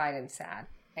terrified and sad.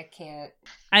 I can't.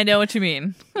 I know what you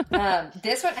mean.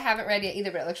 This one I haven't read yet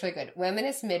either, but it looks really good.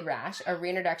 Womanist Midrash, a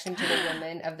reintroduction to the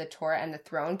women of the Torah and the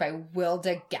throne by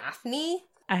Wilda Gaffney.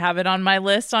 I have it on my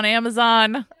list on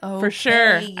Amazon for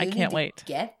sure. I can't wait.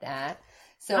 Get that.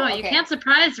 So, you can't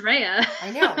surprise Rhea.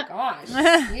 I know, gosh.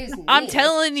 I'm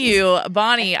telling you,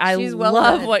 Bonnie, I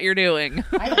love what you're doing.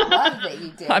 I love that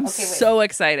you do. I'm so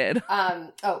excited.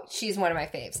 She's one of my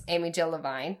faves. Amy Jill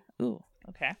Levine. Ooh,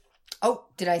 okay. Oh,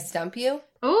 did I stump you?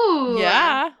 Ooh.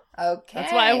 Yeah. Okay.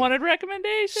 That's why I wanted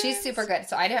recommendations. She's super good.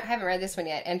 So I haven't read this one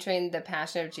yet. Entering the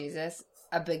Passion of Jesus,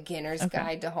 a beginner's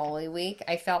guide to Holy Week.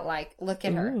 I felt like, look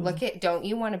at her. Don't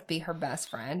you want to be her best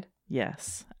friend?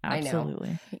 Yes, absolutely.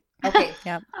 I know. Okay.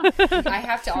 Yep. I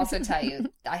have to also tell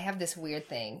you, I have this weird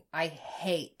thing. I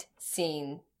hate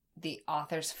seeing the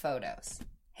author's photos.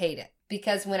 Hate it.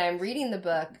 Because when I'm reading the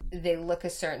book, they look a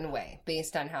certain way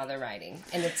based on how they're writing.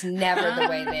 And it's never the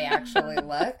way they actually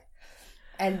look.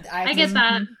 And I get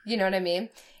that. You know what I mean?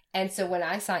 And so when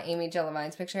I saw Amy Jill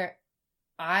Levine's picture,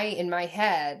 in my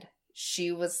head,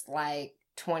 she was like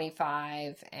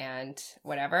 25 and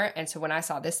whatever. And so when I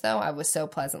saw this, though, I was so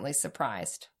pleasantly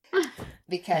surprised.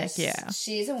 Because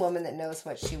she's a woman that knows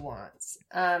what she wants.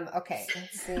 Okay,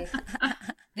 let's see.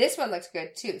 This one looks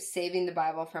good, too. Saving the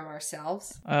Bible from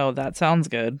Ourselves. Oh, that sounds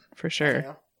good, for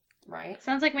sure. Right?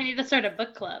 Sounds like we need to start a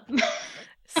book club.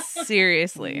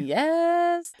 Seriously.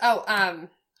 Yes. Oh,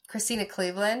 Christina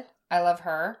Cleveland. I love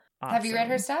her. Awesome. Have you read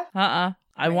her stuff?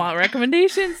 I want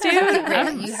recommendations, too.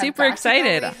 I'm super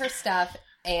excited. Read her stuff.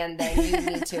 And then you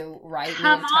need to write me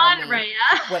and tell me Rhea.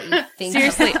 What you think.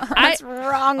 Seriously, what's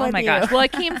wrong with you? Oh my gosh! Well, I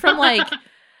came from like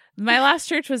My last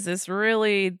church was this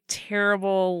really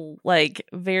terrible, like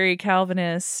very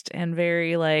Calvinist and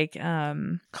very like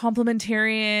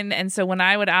complementarian. And so when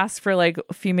I would ask for like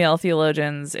female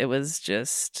theologians, it was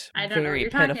just very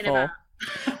pitiful.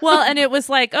 Well, and it was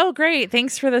like, oh, great.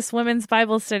 Thanks for this women's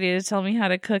Bible study to tell me how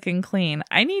to cook and clean.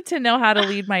 I need to know how to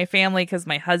lead my family because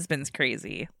my husband's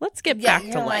crazy. Let's get back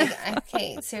to life.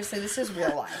 Okay, seriously, this is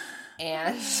real life.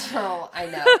 And so I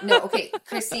know. No, okay.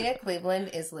 Christina Cleveland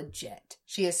is legit.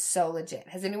 She is so legit.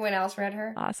 Has anyone else read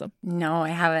her? Awesome. No, I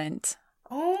haven't.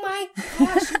 Oh my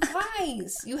gosh, you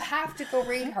guys. You have to go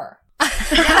read her.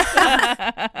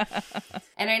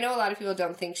 And I know a lot of people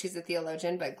don't think she's a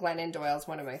theologian, but Glennon Doyle is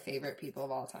one of my favorite people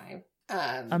of all time.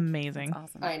 Amazing.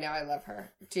 Awesome. I know. I love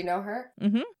her. Do you know her?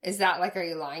 Mm-hmm. Is that like, are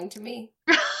you lying to me?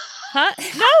 Huh?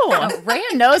 No.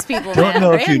 Raya knows people, Don't man.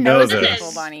 know if Raya you know knows this.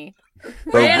 people, Bunny.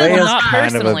 But Raya's not kind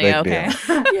of a personally, big okay.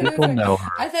 deal. People know her.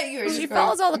 I thought you were. She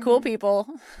follows all the cool people.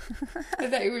 I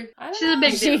thought you were. She's a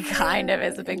big deal. She kind of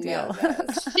is a big deal.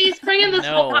 She's bringing this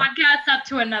whole podcast up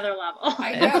to another level.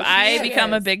 I know, If I she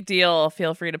become a is. big deal,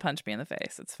 feel free to punch me in the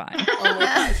face. It's fine. Oh my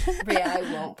gosh. But yeah, I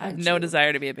won't I have punch no you.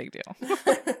 desire to be a big deal.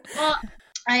 Well,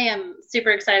 I am super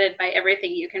excited by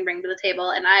everything you can bring to the table.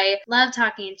 And I love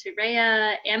talking to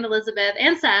Raya and Elizabeth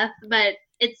and Seth, but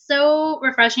it's so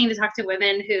refreshing to talk to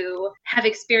women who have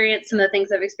experienced some of the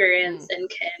things I've experienced and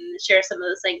can share some of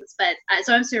those things. But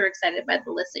so I'm super excited by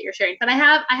the list that you're sharing. But I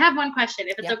have one question,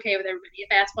 if it's okay with everybody, if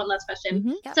I ask one last question.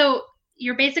 Mm-hmm. Yep. So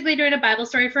you're basically doing a Bible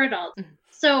story for adults. Mm-hmm.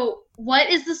 So what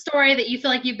is the story that you feel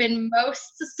like you've been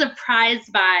most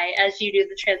surprised by as you do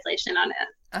the translation on it?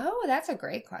 Oh, that's a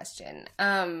great question.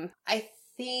 I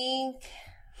think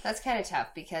that's kind of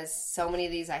tough because so many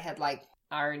of these I had like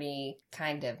already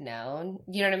kind of known.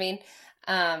 You know what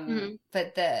I mean?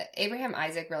 But the Abraham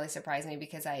Isaac really surprised me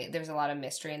because there was a lot of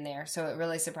mystery in there. So it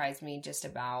really surprised me just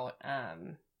about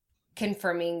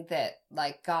confirming that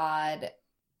like God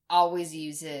always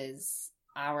uses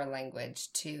our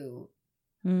language to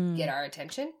get our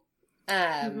attention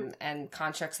and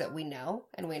constructs that we know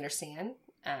and we understand.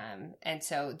 And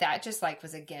so that just like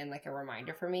was again like a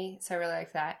reminder for me. So I really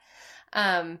like that.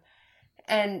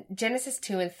 And Genesis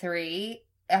 2 and 3,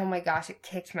 oh my gosh, it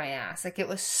kicked my ass. Like it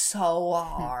was so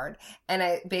hard. And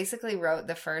I basically wrote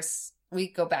the first, we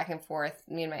go back and forth,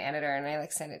 me and my editor, and I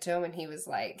like sent it to him and he was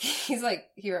like, he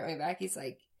wrote me back. He's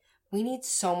like, we need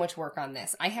so much work on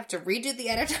this. I have to redo the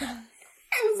editor.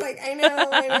 I was like, I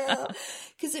know.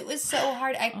 Because it was so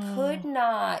hard. I could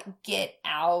not get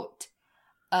out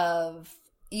of,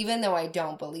 even though I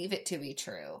don't believe it to be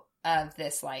true, of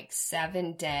this like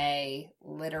 7-day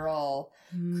literal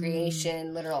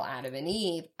creation, literal Adam and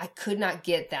Eve. I could not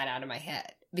get that out of my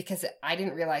head because I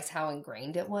didn't realize how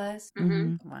ingrained it was.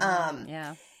 Wow.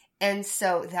 Yeah. And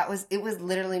so it was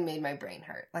literally made my brain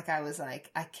hurt. Like I was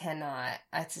like, I cannot,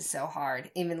 it's just so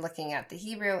hard. Even looking at the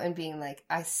Hebrew and being like,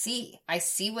 I see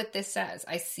what this says.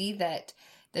 I see that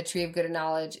the tree of good and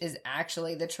knowledge is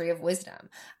actually the tree of wisdom.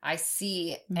 I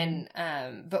see. And,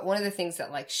 but one of the things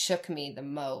that like shook me the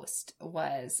most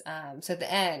was, so at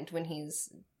the end when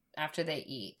after they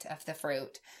eat of the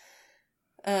fruit,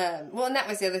 well, and that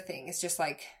was the other thing. It's just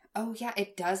like, oh yeah,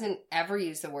 it doesn't ever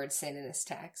use the word sin in this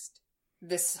text.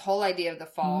 This whole idea of the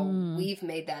fall, we've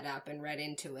made that up and read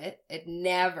into it. It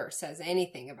never says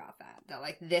anything about that. That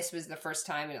like this was the first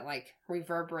time and it like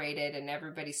reverberated and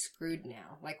everybody's screwed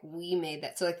now. Like we made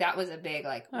that. So like that was a big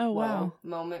like whoa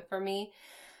moment for me.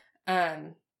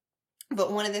 But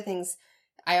one of the things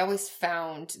I always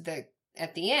found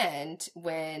at the end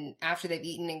when after they've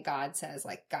eaten and God says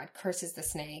like God curses the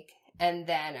snake. And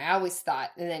then I always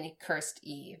thought, and then he cursed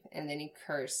Eve and then he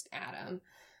cursed Adam.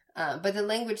 But the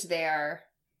language there,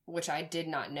 which I did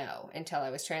not know until I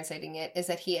was translating it, is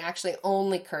that he actually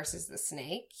only curses the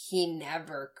snake. He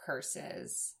never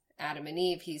curses Adam and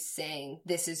Eve. He's saying,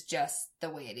 this is just the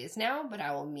way it is now, but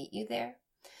I will meet you there.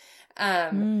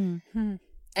 And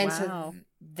so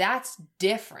that's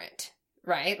different,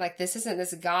 right? Like this isn't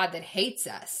this God that hates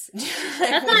us.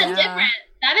 That's not different.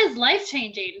 That is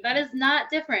life-changing. That is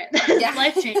not different. That is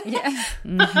life-changing.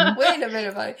 Wait a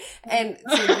minute, buddy. And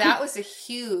so that was a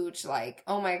huge, like,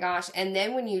 oh my gosh. And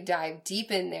then when you dive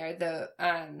deep in there,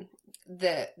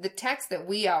 the text that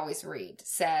we always read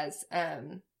says,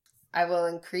 I will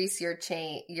increase your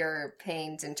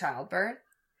pains in childbirth.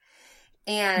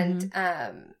 And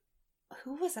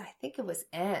who was I think it was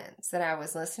Enns that I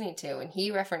was listening to, and he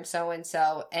referenced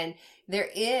so-and-so. And there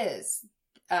is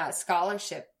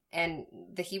scholarship, and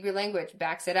the Hebrew language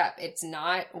backs it up. It's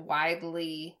not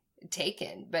widely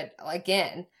taken, but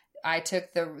again, I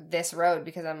took this road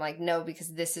because I'm like, no,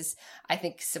 because this is, I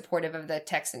think, supportive of the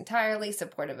text entirely,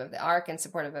 supportive of the ark, and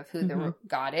supportive of who the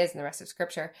God is and the rest of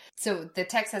scripture. So the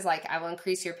text says like, I will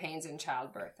increase your pains in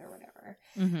childbirth or whatever.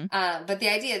 But the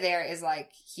idea there is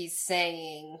like, he's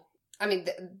saying, I mean,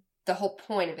 the whole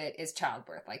point of it is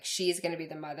childbirth. Like, she's going to be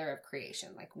the mother of creation.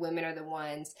 Like, women are the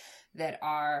ones that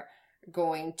are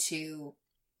going to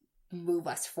move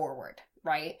us forward,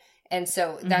 right? And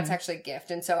so that's actually a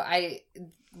gift. And so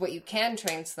what you can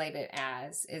translate it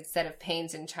as, instead of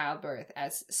pains in childbirth,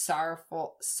 as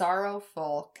sorrowful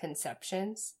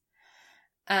conceptions.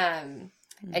 And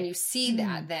you see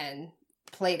that then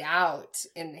played out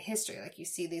in the history. Like, you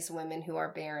see these women who are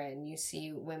barren. You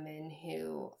see women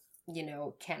who, you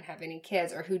know, can't have any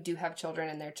kids, or who do have children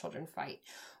and their children fight.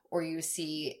 Or you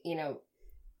see, you know,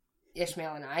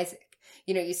 Ishmael and Isaac.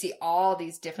 You know, you see all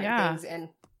these different things. And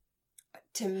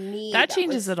to me, that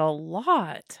changes it a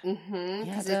lot.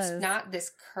 Because it's not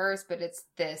this curse, but it's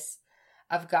this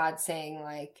of God saying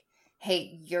like,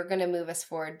 hey, you're going to move us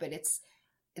forward, but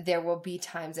there will be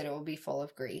times that it will be full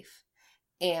of grief.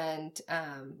 And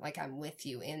like, I'm with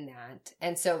you in that.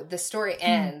 And so the story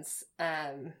ends,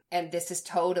 and this is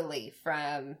totally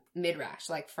from Midrash,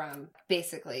 like from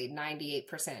basically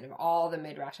 98% of all the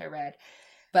Midrash I read.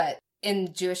 But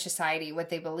in Jewish society, what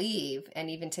they believe, and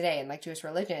even today in like Jewish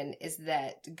religion, is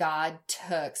that God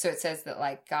took, so it says that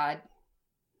like God,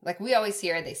 like we always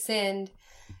hear, they sinned,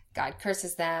 God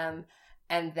curses them,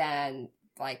 and then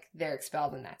like they're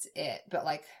expelled and that's it. But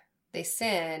like, they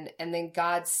sin, and then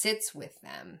God sits with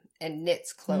them and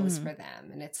knits clothes for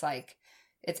them. And it's like,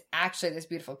 it's actually this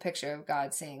beautiful picture of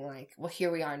God saying like, well,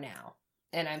 here we are now,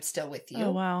 and I'm still with you.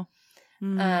 Oh, wow.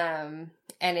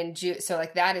 And in so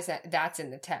like that's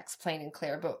in the text, plain and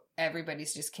clear, but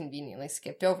everybody's just conveniently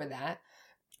skipped over that.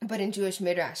 But in Jewish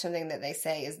Midrash, something that they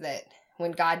say is that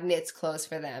when God knits clothes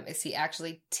for them, is he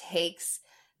actually takes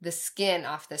the skin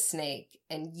off the snake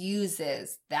and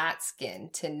uses that skin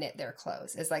to knit their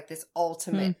clothes. It's like this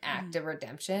ultimate act of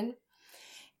redemption.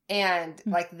 And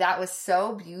like, that was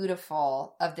so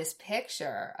beautiful of this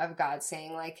picture of God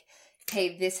saying like,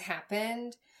 hey, this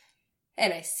happened,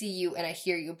 and I see you and I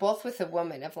hear you, both with a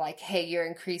woman of like, hey, you're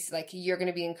going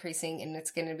to be increasing and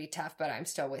it's going to be tough, but I'm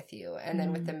still with you. And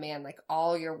then with the man, like,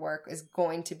 all your work is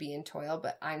going to be in toil,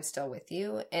 but I'm still with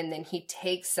you. And then he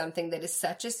takes something that is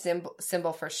such a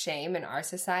symbol for shame in our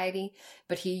society,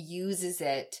 but he uses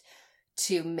it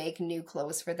to make new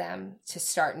clothes for them, to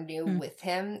start new with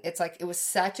him. It's like, it was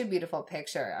such a beautiful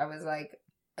picture. I was like,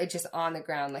 just on the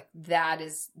ground, like, that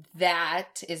is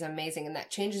amazing, and that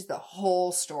changes the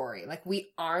whole story. Like,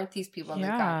 we aren't these people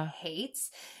that God hates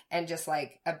and just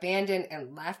like abandoned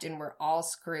and left and we're all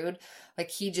screwed. Like,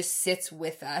 he just sits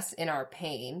with us in our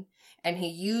pain, and he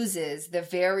uses the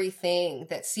very thing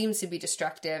that seems to be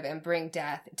destructive and bring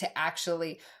death to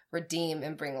actually redeem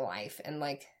and bring life. And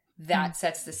like, that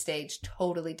sets the stage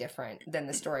totally different than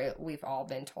the story we've all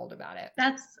been told about it.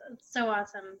 That's so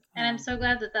awesome. And I'm so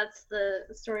glad that that's the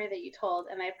story that you told.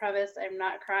 And I promise I'm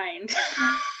not crying.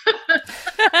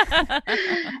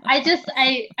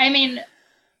 I mean,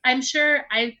 I'm sure,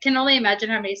 I can only imagine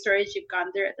how many stories you've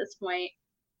gone through at this point.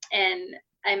 And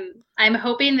I'm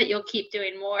hoping that you'll keep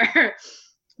doing more.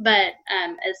 But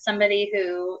as somebody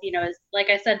who, you know, is,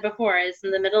 like I said before, is in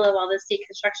the middle of all this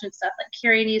deconstruction stuff, like,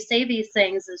 hearing you say these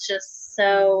things is just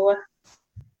so,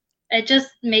 it just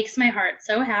makes my heart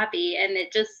so happy. And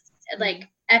it just like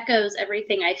echoes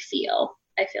everything I feel.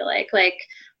 I feel like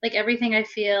everything I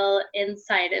feel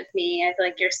inside of me, I feel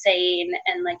like you're saying,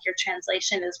 and like your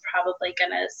translation is probably going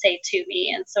to say to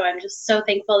me. And so I'm just so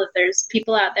thankful that there's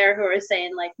people out there who are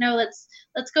saying like, no, let's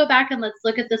go back and let's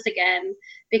look at this again,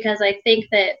 because I think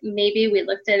that maybe we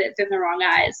looked at it through the wrong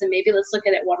eyes, and maybe let's look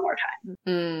at it one more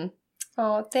time.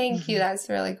 Oh, thank you. That's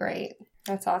really great.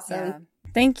 That's awesome. Yeah.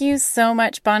 Thank you so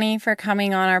much, Bonnie, for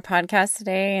coming on our podcast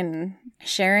today and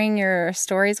sharing your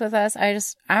stories with us.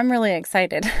 I'm really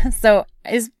excited. So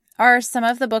are some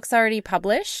of the books already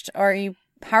published, or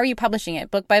how are you publishing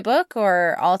it? Book by book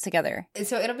or all together?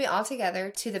 So it'll be all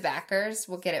together. To the backers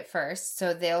will get it first.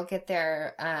 So they'll get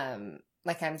their,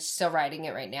 like, I'm still writing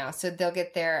it right now. So they'll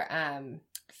get their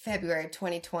February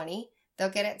 2020. They'll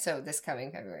get it. So this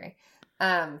coming February.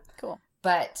 Cool.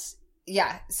 But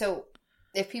yeah, so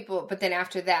but then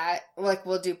after that, like,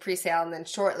 we'll do pre-sale, and then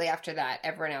shortly after that,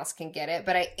 everyone else can get it.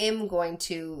 But I am going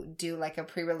to do like a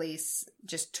pre-release,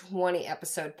 just 20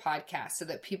 episode podcast, so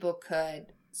that people could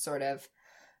sort of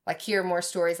like hear more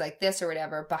stories like this or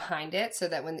whatever behind it, so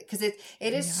that because it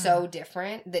is so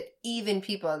different that even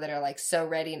people that are like so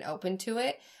ready and open to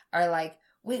it are like,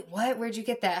 wait, what? Where'd you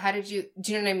get that? How did you,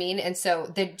 do you know what I mean? And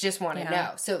so they just want to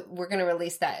know. So we're going to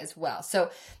release that as well.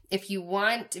 So if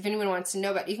anyone wants to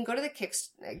know about it, you can go to the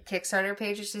Kickstarter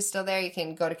page, which is still there. You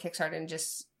can go to Kickstarter and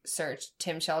just search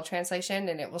Tim Shell Translation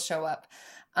and it will show up.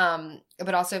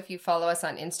 But also if you follow us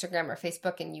on Instagram or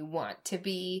Facebook and you want to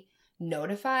be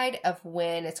notified of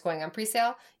when it's going on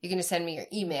pre-sale, you can just send me your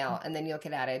email and then you'll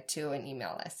get added to an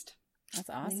email list. That's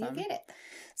awesome. And you'll get it.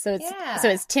 So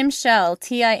it's Tim Shell,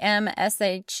 Timshel.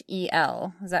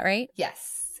 Is that right?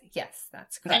 Yes,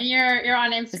 that's correct. And you're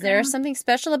on Instagram. Is there something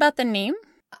special about the name?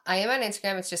 I am on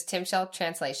Instagram. It's just Tim Shell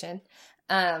Translation.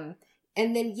 And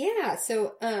then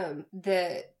so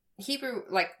the Hebrew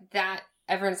like that.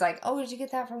 Everyone's like, "Oh, did you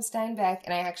get that from Steinbeck?"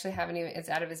 And I actually haven't even. It's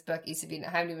out of his book. I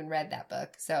haven't even read that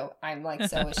book, so I'm like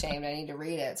so ashamed. I need to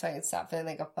read it so I can stop feeling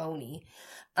like a phony.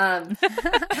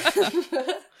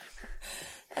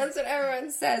 That's what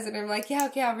everyone says, and I'm like, yeah,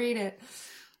 okay, I'll read it.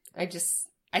 I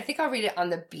think I'll read it on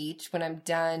the beach when I'm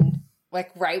done,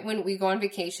 like right when we go on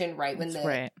vacation,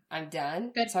 I'm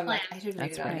done. Good so I'm plan. like, I should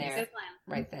read it on there. Good plan.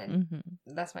 Right then.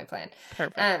 Mm-hmm. That's my plan.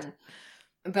 Perfect.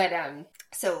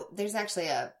 So there's actually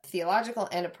a theological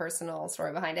and a personal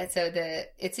story behind it. So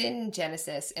it's in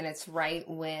Genesis, and it's right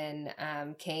when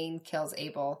Cain kills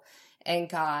Abel, and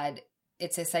God.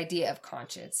 It's this idea of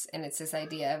conscience, and it's this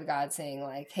idea of God saying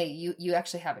like, hey, you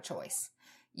actually have a choice.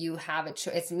 You have a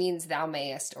choice. It means thou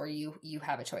mayest, or you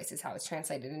have a choice is how it's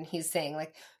translated. And he's saying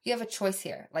like, you have a choice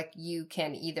here. Like you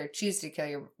can either choose to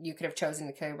you could have chosen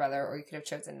to kill your brother, or you could have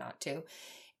chosen not to.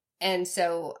 And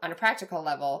so on a practical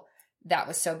level, that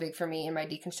was so big for me in my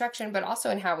deconstruction, but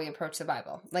also in how we approach the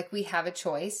Bible. Like we have a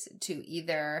choice to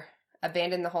either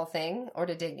abandon the whole thing or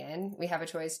to dig in. We have a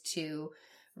choice to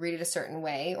read it a certain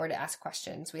way or to ask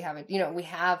questions.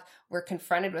 We're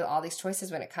confronted with all these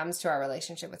choices when it comes to our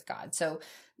relationship with God. So,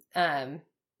 and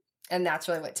that's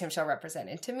really what Tim Shell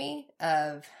represented to me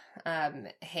of,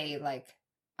 hey, like,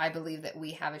 I believe that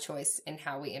we have a choice in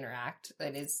how we interact.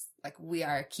 That is like, we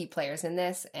are key players in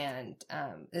this. And,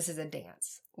 this is a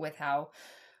dance with how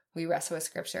we wrestle with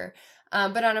scripture.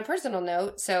 But on a personal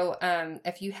note, so,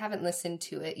 if you haven't listened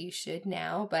to it, you should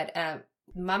now, but,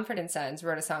 Mumford & Sons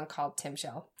wrote a song called Tim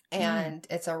Shell, and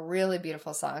it's a really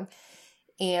beautiful song.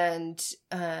 And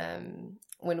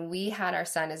when we had our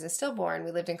son as a stillborn,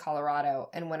 we lived in Colorado,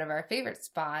 and one of our favorite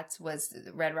spots was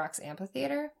Red Rocks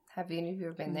Amphitheater. Have any of you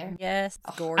ever been there? Yes.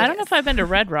 I don't know if I've been to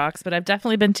Red Rocks, but I've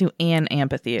definitely been to an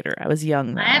amphitheater. I was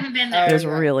young though. I haven't been there. It was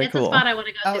really it's cool. It's a spot I want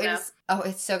to go to.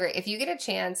 It's so great. If you get a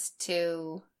chance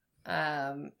to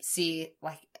see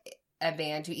like a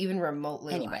band who even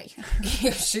remotely like,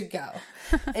 you should go.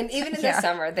 And even in the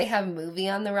summer, they have Movie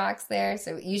on the Rocks there,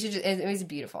 so you should it was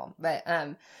beautiful. But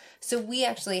so we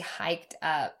actually hiked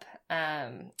up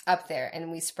there,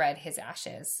 and we spread his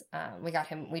ashes.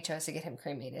 We chose to get him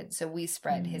cremated, so we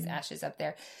spread his ashes up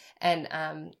there.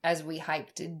 And as we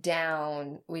hiked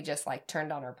down, we just like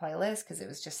turned on our playlist because it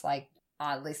was just like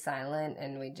oddly silent,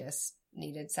 and we just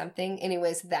needed something.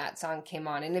 Anyways, that song came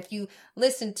on, and if you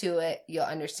listen to it, you'll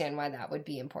understand why that would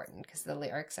be important, because the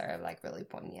lyrics are like really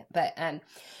poignant. But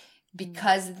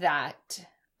because that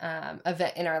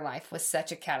event in our life was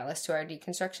such a catalyst to our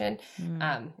deconstruction,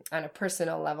 on a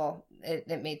personal level, it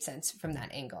made sense from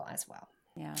that angle as well.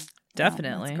 Yeah,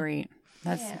 definitely. That's great.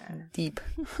 That's deep.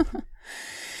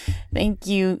 Thank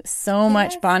you so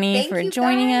much, Bonnie, for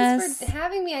joining us. For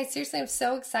having me. I seriously am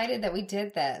so excited that we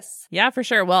did this. Yeah, for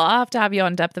sure. Well, I'll have to have you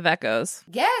on Depth of Echoes.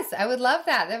 Yes, I would love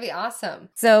that. That'd be awesome.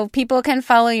 So people can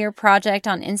follow your project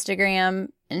on Instagram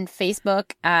and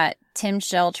Facebook at Tim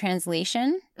Shell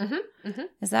Translation.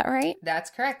 Is that right? That's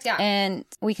correct, yeah. And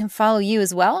we can follow you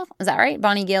as well. Is that right?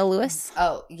 Bonnie Gail Lewis?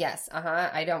 Oh, yes.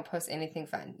 I don't post anything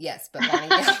fun. Yes, but Bonnie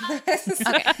Gail Lewis.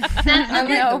 Okay.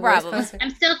 No problem. I'm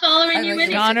still following you.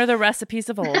 We honor the recipes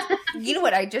of old. You know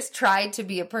what? I just tried to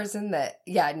be a person that,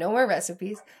 no more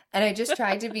recipes. And I just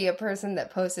tried to be a person that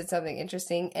posted something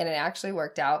interesting, and it actually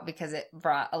worked out because it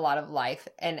brought a lot of life.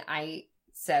 And I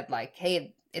said like,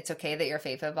 hey, it's okay that your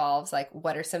faith evolves. Like,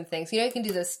 what are some things, you can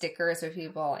do those stickers where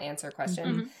people answer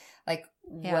questions. Like,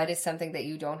 what is something that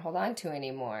you don't hold on to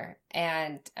anymore?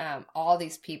 And all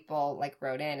these people like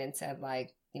wrote in and said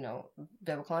like,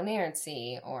 biblical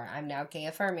inerrancy, or I'm now gay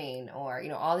affirming, or,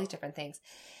 all these different things.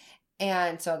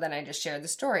 And so then I just shared the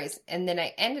stories, and then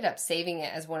I ended up saving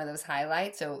it as one of those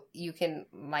highlights. So you can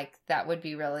like, that would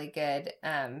be really good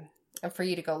for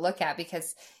you to go look at,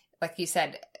 because like you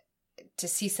said, to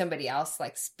see somebody else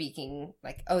like speaking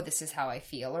like, oh, this is how I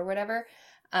feel or whatever.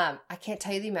 I can't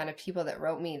tell you the amount of people that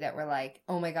wrote me that were like,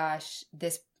 oh my gosh,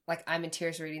 this, like, I'm in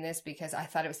tears reading this because I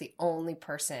thought it was the only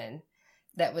person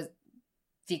that was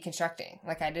deconstructing.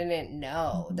 Like, I didn't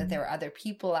know that there were other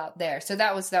people out there. So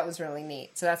that was really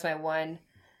neat. So that's my one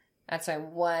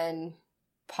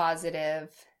positive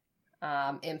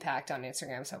impact on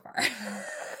Instagram so far.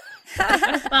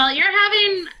 Well, you're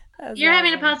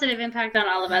having a positive impact on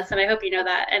all of us, and I hope you know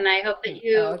that. And I hope that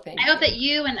that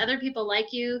you and other people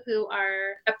like you who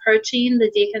are approaching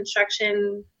the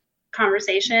deconstruction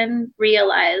conversation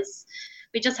realize.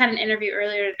 We just had an interview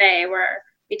earlier today where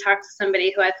we talked to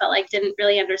somebody who I felt like didn't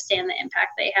really understand the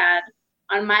impact they had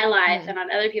on my life and on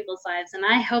other people's lives. And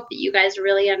I hope that you guys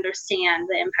really understand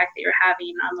the impact that you're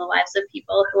having on the lives of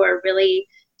people who are really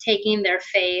taking their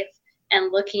faith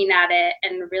and looking at it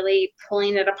and really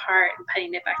pulling it apart and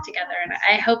putting it back together. And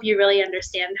I hope you really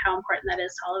understand how important that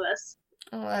is to all of us.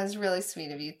 Oh, that was really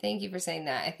sweet of you. Thank you for saying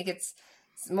that. I think it's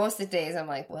most of the days I'm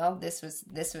like, well, this was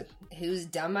whose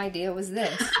dumb idea was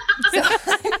this? So,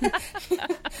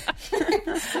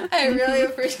 I really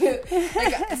appreciate it.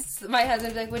 Like, my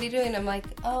husband's like, what are you doing? I'm like,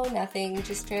 oh, nothing,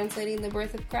 just translating the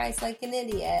birth of Christ like an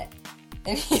idiot.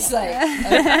 And he's like,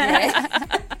 okay.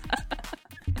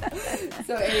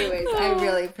 So anyways, I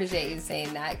really appreciate you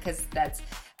saying that, because that's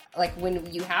like when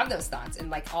you have those thoughts, and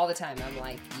like all the time I'm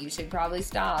like, you should probably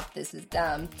stop, this is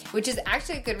dumb, which is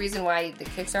actually a good reason why the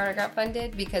Kickstarter got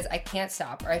funded, because I can't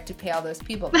stop or I have to pay all those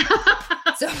people back.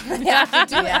 So I have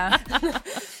to do that.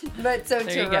 But so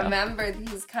there to remember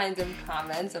these kinds of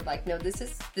comments of like, no, this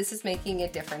is making a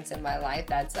difference in my life,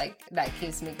 that's like, that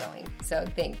keeps me going. So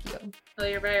thank you. Well,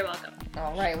 you're very welcome.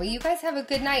 All right. Well, you guys have a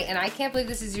good night. And I can't believe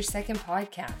this is your second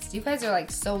podcast. You guys are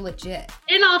like so legit.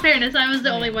 In all fairness, I was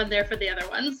the only one there for the other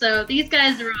one. So these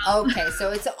guys are all... Okay.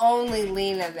 So it's only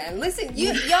Lena then. Listen,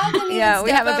 y'all didn't even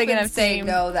we have a big and enough say, team.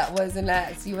 no, that wasn't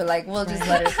us. You were like, we'll just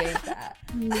let her say that.